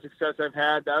Greco success I've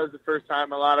had, that was the first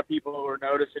time a lot of people were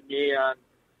noticing me on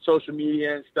social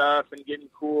media and stuff and getting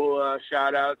cool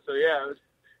shout outs. So yeah,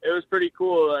 it was pretty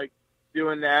cool, like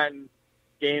doing that and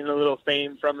gaining a little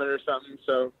fame from it or something.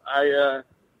 So I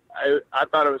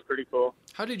thought it was pretty cool.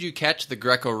 How did you catch the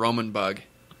Greco-Roman bug?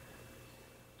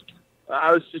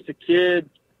 I was just a kid.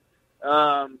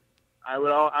 I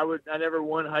never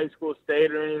won high school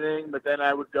state or anything, but then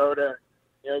I would go to,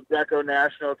 Greco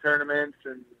national tournaments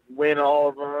and win all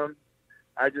of them.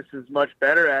 I just was much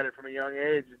better at it from a young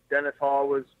age. Dennis Hall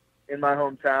was in my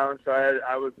hometown, so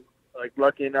I was like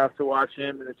lucky enough to watch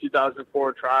him in the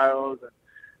 2004 trials.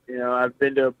 And, I've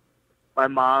been to, my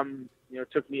mom,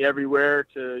 took me everywhere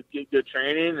to get good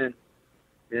training, and,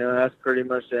 that's pretty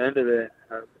much the end of it.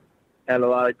 I've had a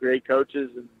lot of great coaches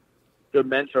and good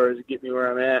mentors to get me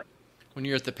where I'm at. When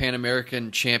you're at the Pan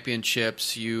American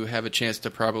Championships, you have a chance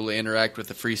to probably interact with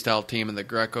the freestyle team and the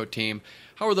Greco team.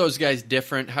 How are those guys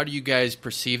different? How do you guys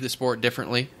perceive the sport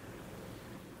differently?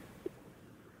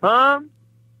 I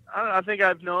think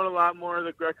I've known a lot more of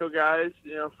the Greco guys,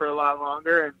 for a lot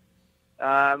longer, and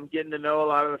I'm getting to know a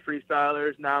lot of the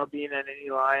freestylers now being at Nittany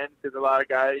Lion, because a lot of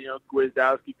guys,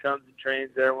 Gwizdowski comes and trains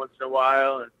there once in a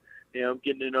while, and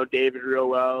getting to know David real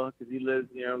well because he lives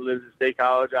at State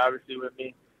College, obviously, with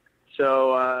me.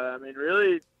 So,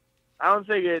 really, I don't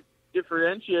think it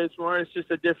differentiates more. It's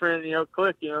just a different,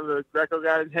 clique. The Greco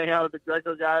guys hang out with the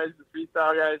Greco guys, the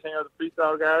freestyle guys hang out with the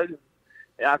freestyle guys. And,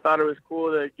 yeah, I thought it was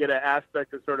cool to get an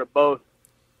aspect of sort of both,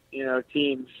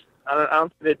 teams. I don't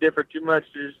think they differ too much.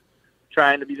 They're just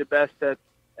trying to be the best at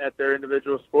their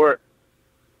individual sport.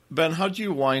 Ben, how did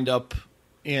you wind up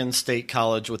in State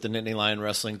College with the Nittany Lion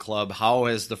Wrestling Club? How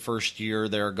has the first year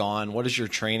there gone? What does your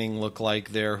training look like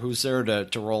there? Who's there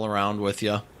to roll around with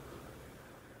you?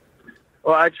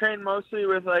 Well, I train mostly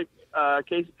with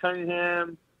Casey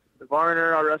Cunningham,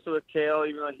 Varner. I'll wrestle with Kale,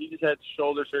 even though he just had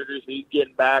shoulder surgery, so he's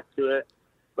getting back to it.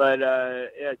 But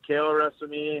Kale will wrestle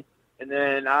me, and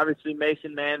then obviously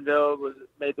Mason Manville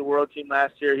made the world team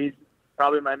last year. He's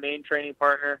probably my main training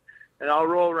partner, and I'll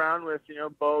roll around with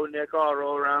Bo Nickel. I'll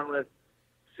roll around with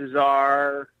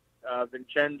Cesar,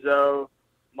 Vincenzo,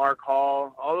 Mark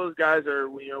Hall. All those guys are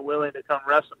willing to come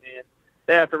wrestle me, and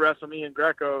they have to wrestle me in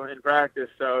Greco in practice,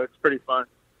 so it's pretty fun.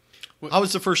 How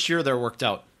was the first year there worked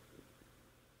out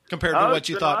compared to what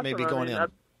you thought awesome. maybe going in?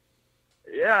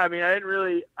 I didn't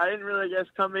really, I guess,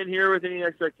 come in here with any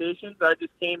expectations. I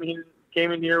just came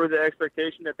in here with the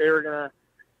expectation that they were gonna,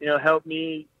 help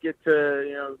me get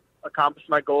to, accomplish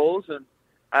my goals, and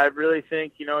I really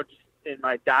think, just in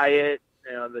my diet,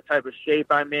 the type of shape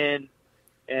I'm in,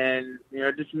 and,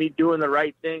 just me doing the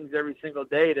right things every single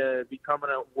day to becoming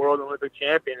a world Olympic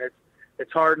champion.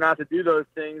 It's hard not to do those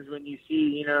things when you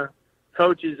see,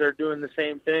 coaches are doing the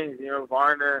same things.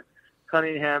 Varner,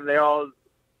 Cunningham,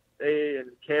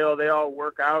 and Kale, they all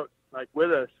work out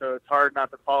with us. So it's hard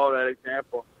not to follow that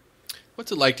example.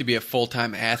 What's it like to be a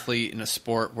full-time athlete in a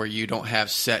sport where you don't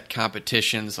have set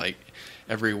competitions like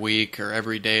every week or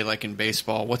every day like in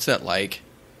baseball? What's that like?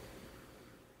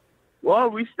 Well,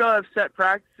 we still have set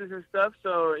practices and stuff,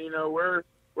 so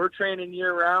we're training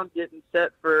year round, getting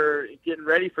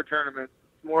ready for tournaments.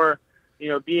 It's more,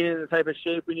 being in the type of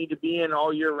shape we need to be in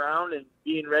all year round and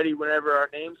being ready whenever our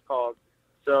name's called.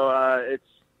 So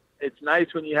it's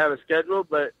nice when you have a schedule,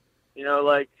 but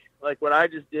like what I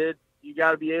just did, you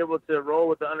got to be able to roll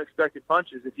with the unexpected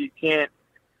punches. If you can't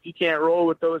roll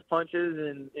with those punches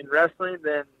in wrestling,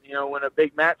 then when a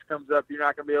big match comes up, you're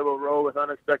not going to be able to roll with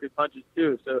unexpected punches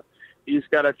too. So you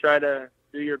just got to try to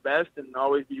do your best and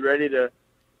always be ready to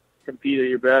compete at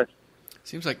your best.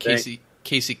 Seems like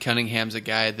Casey Cunningham's a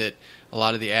guy that a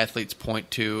lot of the athletes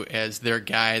point to as their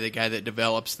guy, the guy that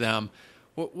develops them.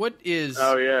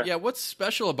 What's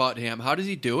special about him? How does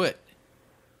he do it?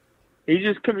 He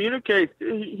just communicates.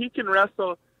 He can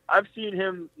wrestle. I've seen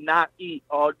him not eat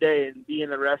all day and be in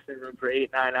the wrestling room for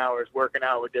 8-9 hours working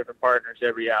out with different partners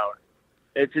every hour.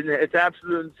 It's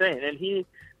absolutely insane. And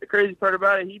the crazy part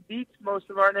about it, he beats most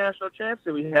of our national champs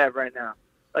that we have right now.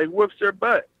 Whoops their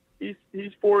butt. He's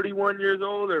 41 years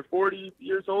old or 40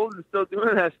 years old and still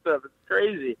doing that stuff. It's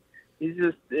crazy. He's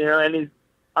just, and he's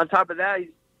on top of that, he's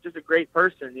just a great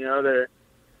person. He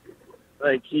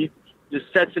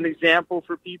just sets an example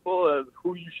for people of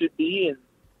who you should be and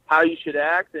how you should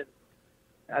act. And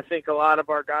I think a lot of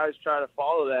our guys try to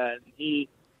follow that. And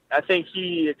I think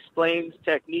he explains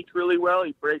technique really well.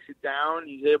 He breaks it down.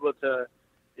 He's able to,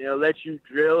 let you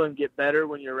drill and get better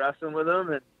when you're wrestling with him.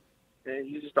 And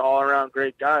he's just an all-around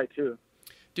great guy, too.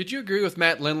 Did you agree with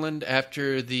Matt Lindland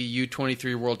after the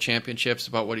U23 World Championships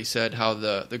about what he said, how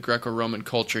the Greco-Roman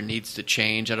culture needs to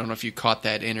change? I don't know if you caught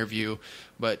that interview,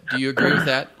 but do you agree with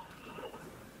that?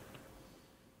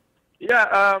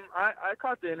 Yeah, I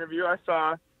caught the interview. I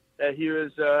saw that he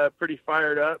was pretty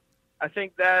fired up. I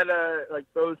think that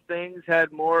those things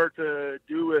had more to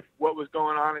do with what was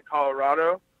going on in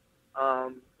Colorado,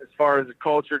 as far as the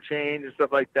culture change and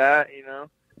stuff like that,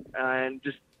 and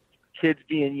just kids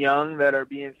being young that are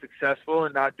being successful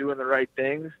and not doing the right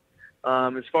things.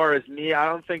 As far as me, I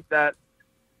don't think that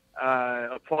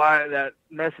that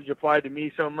message applied to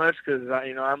me so much because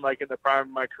I'm like in the prime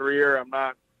of my career. I'm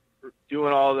not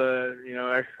doing all the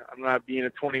I'm not being a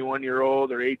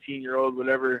 21-year-old or 18-year-old,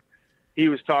 whatever he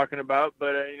was talking about.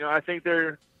 But I think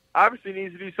there obviously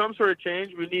needs to be some sort of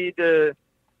change. We need to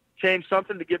change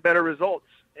something to get better results,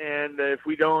 and if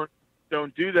we don't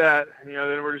do that, then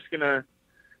we're just gonna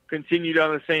continue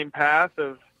down the same path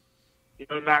of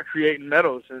not creating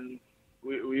medals, and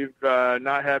we've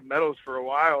not had medals for a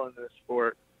while in this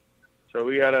sport, so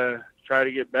we gotta try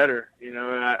to get better. And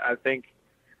I think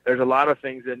there's a lot of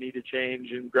things that need to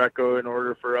change in Greco in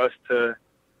order for us to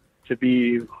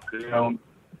be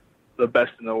the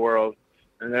best in the world.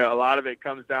 And a lot of it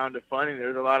comes down to funding.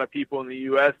 There's a lot of people in the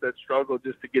U.S. that struggle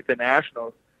just to get to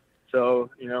nationals. So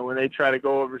when they try to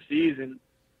go overseas and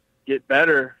get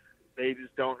better, they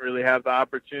just don't really have the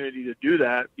opportunity to do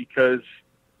that because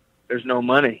there's no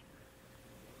money.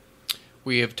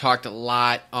 We have talked a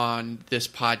lot on this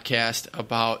podcast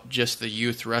about just the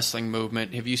youth wrestling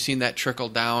movement. Have you seen that trickle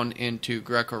down into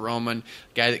Greco-Roman?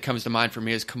 The guy that comes to mind for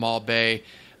me is Kamal Bey.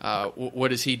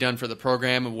 What has he done for the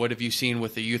program, and what have you seen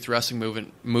with the youth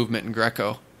wrestling movement in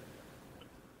Greco?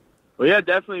 Well, yeah,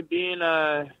 definitely being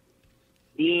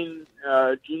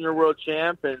junior world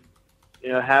champ and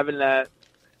having that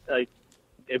a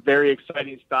very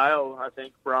exciting style, I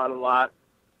think brought a lot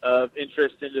of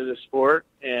interest into the sport,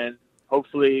 and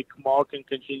hopefully Kamal can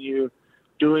continue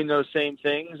doing those same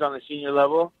things on the senior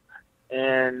level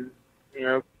and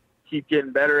keep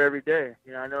getting better every day.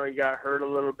 I know he got hurt a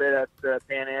little bit at the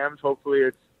Pan Ams. Hopefully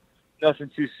it's nothing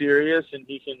too serious and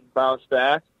he can bounce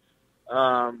back.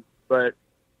 But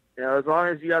as long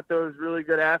as you got those really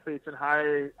good athletes and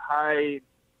high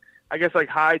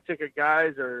ticket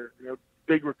guys or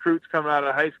big recruits coming out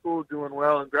of high school doing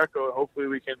well in Greco, hopefully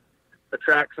we can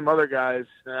attract some other guys.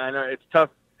 And I know it's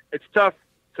tough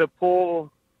to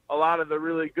pull a lot of the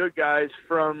really good guys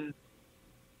from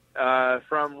freestyle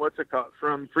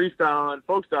and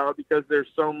folk style because there's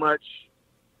so much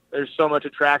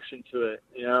attraction to it,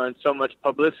 and so much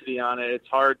publicity on it. It's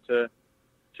hard to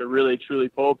really truly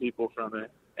pull people from it.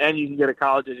 And you can get a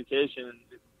college education.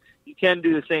 You can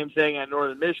do the same thing at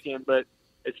Northern Michigan, but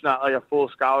it's not like a full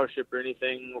scholarship or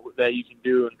anything that you can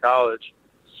do in college.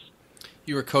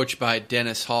 You were coached by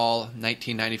Dennis Hall,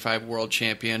 1995 world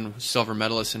champion, silver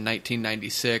medalist in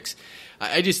 1996.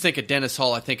 I just think of Dennis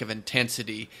Hall, I think of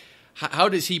intensity. How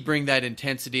does he bring that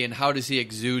intensity, and how does he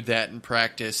exude that in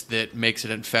practice that makes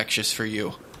it infectious for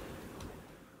you?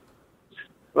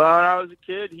 Well, when I was a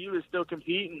kid, he was still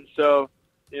competing, so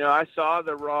I saw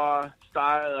the raw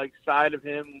style, side of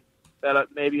him that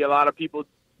maybe a lot of people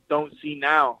don't see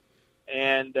now.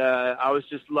 And I was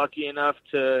just lucky enough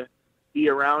to be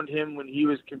around him when he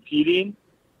was competing,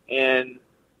 and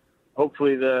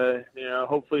hopefully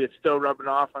it's still rubbing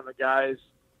off on the guys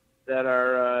that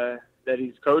are that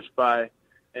he's coached by.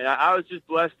 And I was just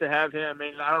blessed to have him. I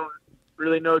mean, I don't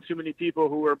really know too many people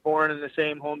who were born in the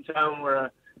same hometown where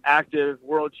an active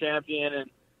world champion and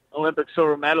Olympic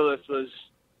silver medalist was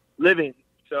living.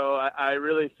 So I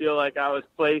really feel like I was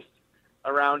placed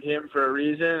around him for a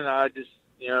reason, and I just,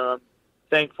 I'm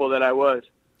thankful that I was.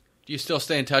 Do you still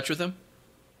stay in touch with him?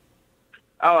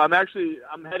 Oh, I'm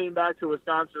heading back to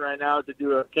Wisconsin right now to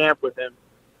do a camp with him.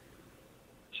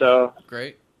 So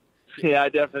great. Yeah, I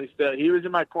definitely still. He was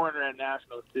in my corner at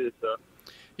Nationals too. So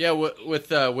yeah,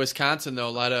 with Wisconsin though,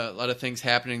 a lot of things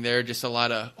happening there. Just a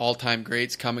lot of all-time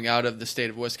greats coming out of the state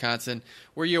of Wisconsin.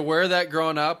 Were you aware of that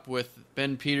growing up with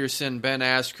Ben Peterson, Ben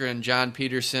Askren, John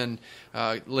Peterson?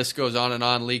 List goes on and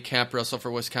on. Lee Kemp wrestled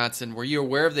for Wisconsin. Were you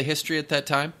aware of the history at that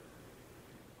time?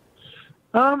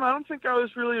 I don't think I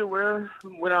was really aware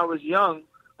when I was young,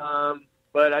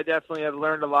 but I definitely have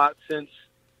learned a lot since,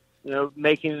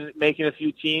 making a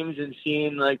few teams and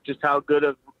seeing just how good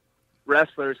of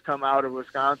wrestlers come out of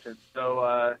Wisconsin.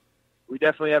 So we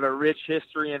definitely have a rich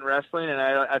history in wrestling, and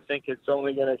I think it's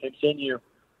only going to continue.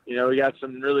 We got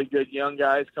some really good young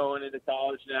guys going into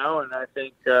college now, and I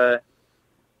think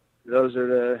those are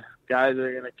the guys that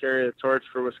are going to carry the torch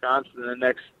for Wisconsin in the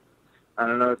next,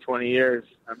 20 years.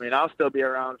 I mean, I'll still be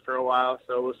around for a while,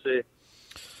 so we'll see.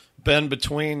 Ben,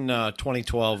 between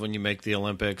 2012 when you make the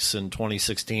Olympics and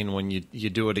 2016 when you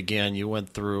do it again, you went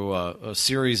through a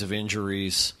series of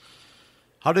injuries.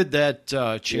 How did that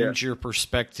change your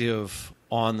perspective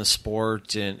on the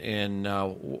sport, and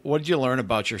what did you learn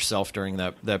about yourself during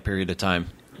that period of time?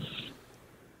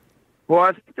 Well,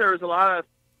 I think there was a lot of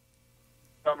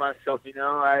about myself.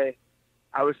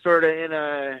 I was sort of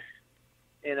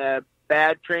in a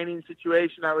bad training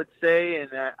situation, I would say,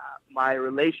 and my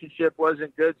relationship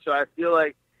wasn't good. So I feel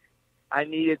like I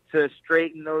needed to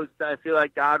straighten those. I feel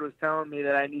like God was telling me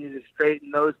that I needed to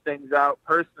straighten those things out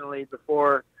personally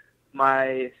before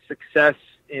my success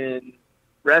in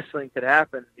wrestling could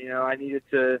happen. I needed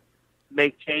to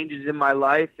make changes in my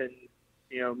life and,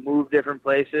 move different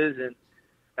places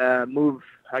and move,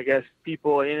 I guess,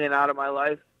 people in and out of my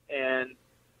life. And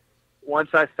once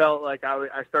I felt like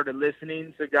I started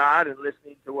listening to God and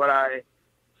listening to what I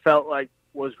felt like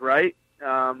was right,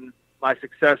 my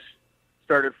success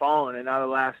started falling. And now the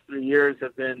last 3 years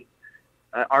have been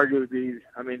arguably,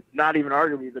 not even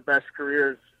arguably, the best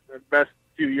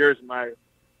few years of my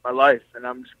life. And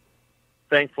I'm just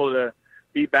thankful to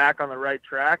be back on the right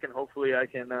track, and hopefully I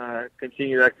can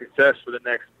continue that success for the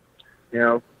next,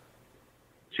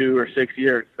 2 or 6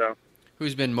 years. So,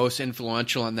 who's been most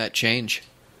influential in that change?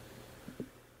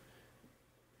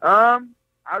 I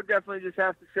would definitely just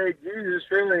have to say Jesus.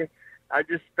 Really, I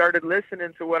just started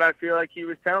listening to what I feel like He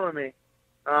was telling me.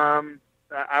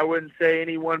 I wouldn't say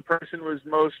any one person was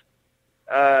most,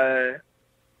 I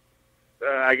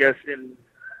guess,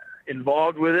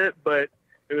 involved with it, but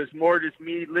it was more just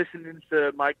me listening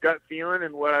to my gut feeling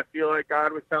and what I feel like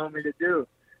God was telling me to do.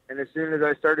 And as soon as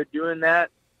I started doing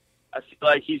that, I feel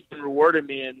like He's been rewarding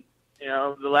me. And,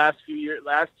 the last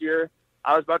year,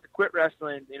 I was about to quit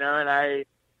wrestling, and I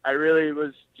really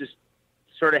was just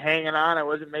sort of hanging on. I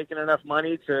wasn't making enough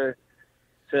money to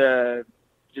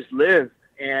just live.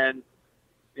 And,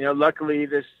 luckily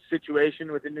this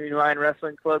situation with the New Line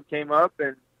Wrestling Club came up,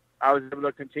 and I was able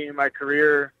to continue my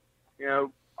career,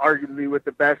 arguably with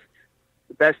the best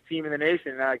team in the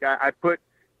nation. Like I put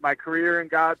my career in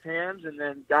God's hands, and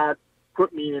then God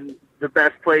put me in the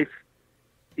best place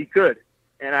He could.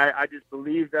 And I just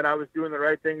believed that I was doing the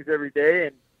right things every day.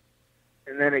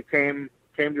 And then it came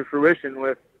to fruition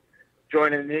with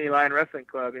joining the New Line Wrestling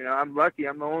Club. I'm lucky.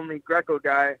 I'm the only Greco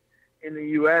guy in the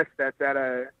U.S. that's at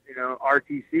a,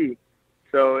 RTC.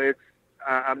 So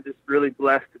I'm just really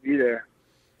blessed to be there.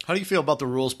 How do you feel about the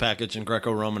rules package in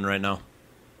Greco-Roman right now?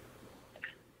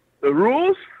 The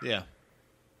rules? Yeah.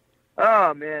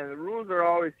 Oh, man, the rules are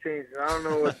always changing. I don't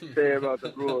know what to say about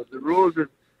the rules. The rules have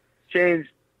changed,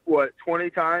 20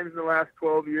 times in the last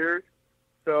 12 years?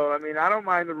 So, I don't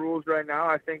mind the rules right now.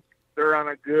 I think they're on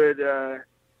a good,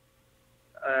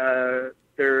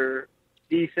 they're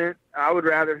decent. I would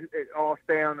rather it all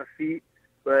stay on the feet,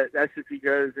 but that's just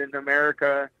because in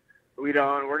America, we're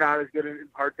not as good in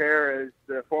parterre as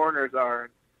the foreigners are.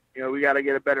 We got to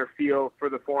get a better feel for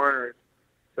the foreigners.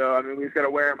 So, we just got to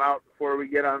wear them out before we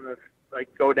get on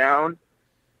go down.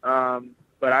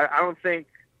 But I don't think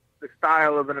the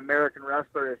style of an American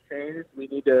wrestler has changed. We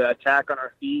need to attack on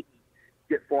our feet,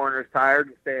 get foreigners tired,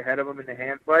 and stay ahead of them in the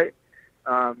hand fight.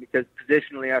 Because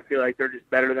positionally, I feel like they're just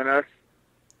better than us.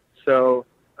 So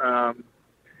I'm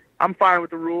fine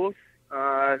with the rules.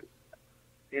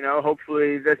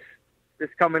 Hopefully this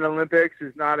coming Olympics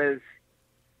is not as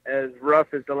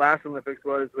rough as the last Olympics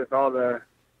was with all the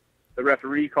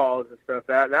referee calls and stuff.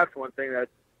 That's one thing that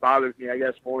bothers me, I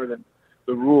guess, more than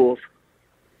the rules.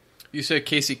 You said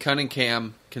Casey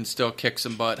Cunningham can still kick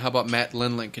some butt. How about Matt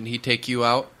Lindland? Can he take you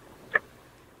out?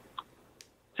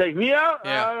 Take me out?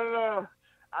 Yeah. I don't know.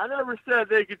 I never said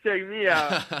they could take me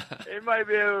out. They might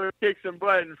be able to kick some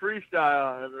butt in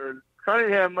freestyle. Or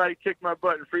Cunningham might kick my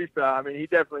butt in freestyle. he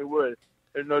definitely would.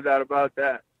 There's no doubt about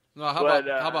that. No, how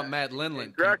about Matt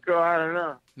Lindland? Greco, I don't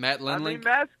know. Matt Lindland?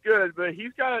 Matt's good, but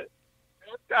Matt's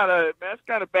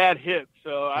got a bad hip,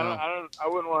 so I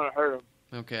wouldn't want to hurt him.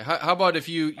 Okay. How about if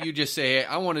you just say, hey,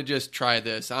 I want to just try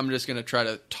this. I'm just going to try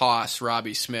to toss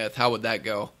Robbie Smith. How would that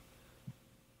go?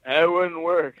 That wouldn't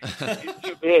work. He's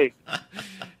too big.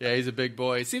 Yeah, he's a big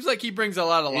boy. It seems like he brings a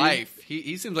lot of life.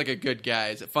 He seems like a good guy.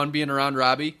 Is it fun being around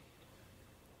Robbie?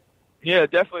 Yeah,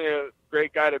 definitely a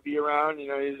great guy to be around.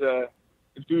 He's a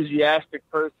enthusiastic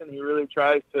person. He really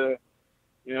tries to,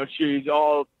 he's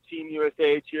all Team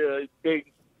USA cheer,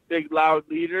 big, loud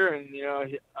leader. And,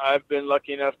 I've been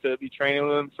lucky enough to be training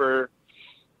with him for,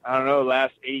 the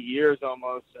last 8 years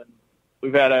almost. And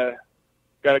we've got a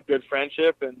good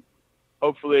friendship, and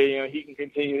hopefully, he can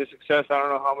continue the success. I don't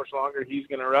know how much longer he's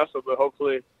going to wrestle, but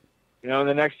hopefully, in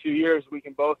the next few years, we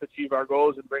can both achieve our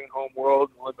goals and bring home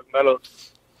world and Olympic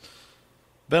medals.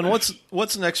 Ben,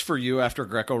 what's next for you after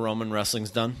Greco-Roman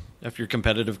wrestling's done? After your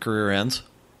competitive career ends?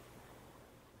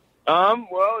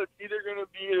 Well, it's either going to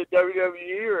be the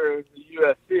WWE or the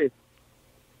UFC.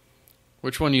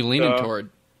 Which one are you leaning toward?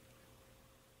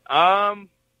 I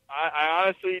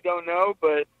honestly don't know,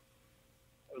 but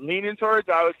leaning towards,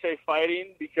 I would say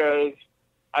fighting, because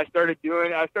I started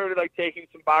like taking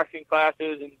some boxing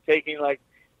classes and taking like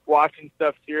watching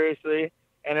stuff seriously.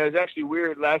 And it was actually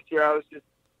weird. Last year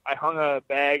I hung a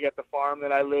bag at the farm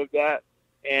that I lived at,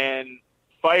 and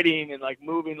fighting and like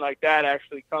moving like that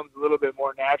actually comes a little bit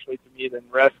more naturally to me than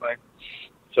wrestling.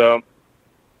 So,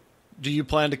 do you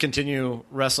plan to continue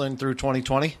wrestling through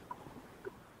 2020?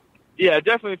 Yeah,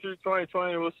 definitely through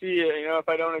 2020. We'll see. If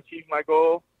I don't achieve my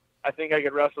goal, I think I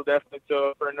could wrestle definitely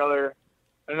for another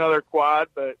quad.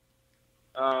 But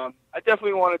I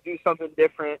definitely want to do something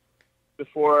different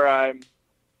before I'm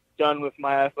done with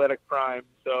my athletic prime.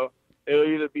 So it'll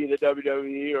either be the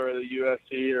WWE or the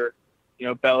UFC or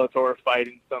Bellator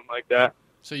fighting, something like that.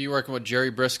 So you working with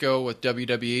Jerry Briscoe with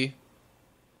WWE?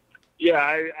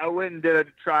 Yeah, I went and did a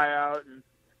tryout, and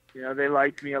they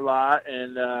liked me a lot,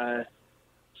 and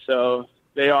so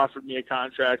they offered me a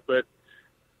contract. But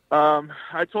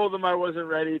I told them I wasn't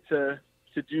ready to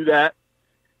do that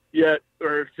yet,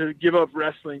 or to give up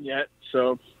wrestling yet.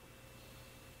 So.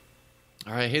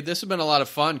 All right. Hey, this has been a lot of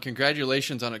fun.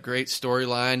 Congratulations on a great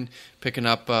storyline, picking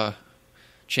up a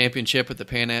championship at the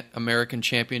Pan American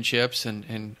Championships,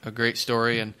 and a great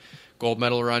story and gold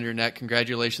medal around your neck.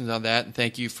 Congratulations on that, and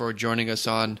thank you for joining us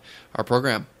on our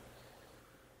program.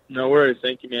 No worries.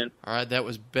 Thank you, man. All right. That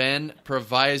was Ben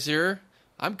Provisor.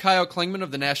 I'm Kyle Klingman of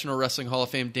the National Wrestling Hall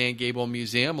of Fame Dan Gable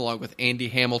Museum, along with Andy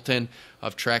Hamilton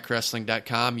of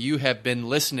TrackWrestling.com. You have been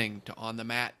listening to On the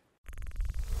Mat.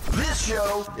 This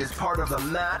show is part of the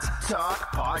Mat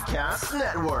Talk Podcast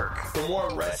Network. For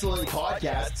more wrestling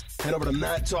podcasts, head over to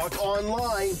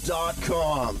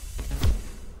MatTalkOnline.com.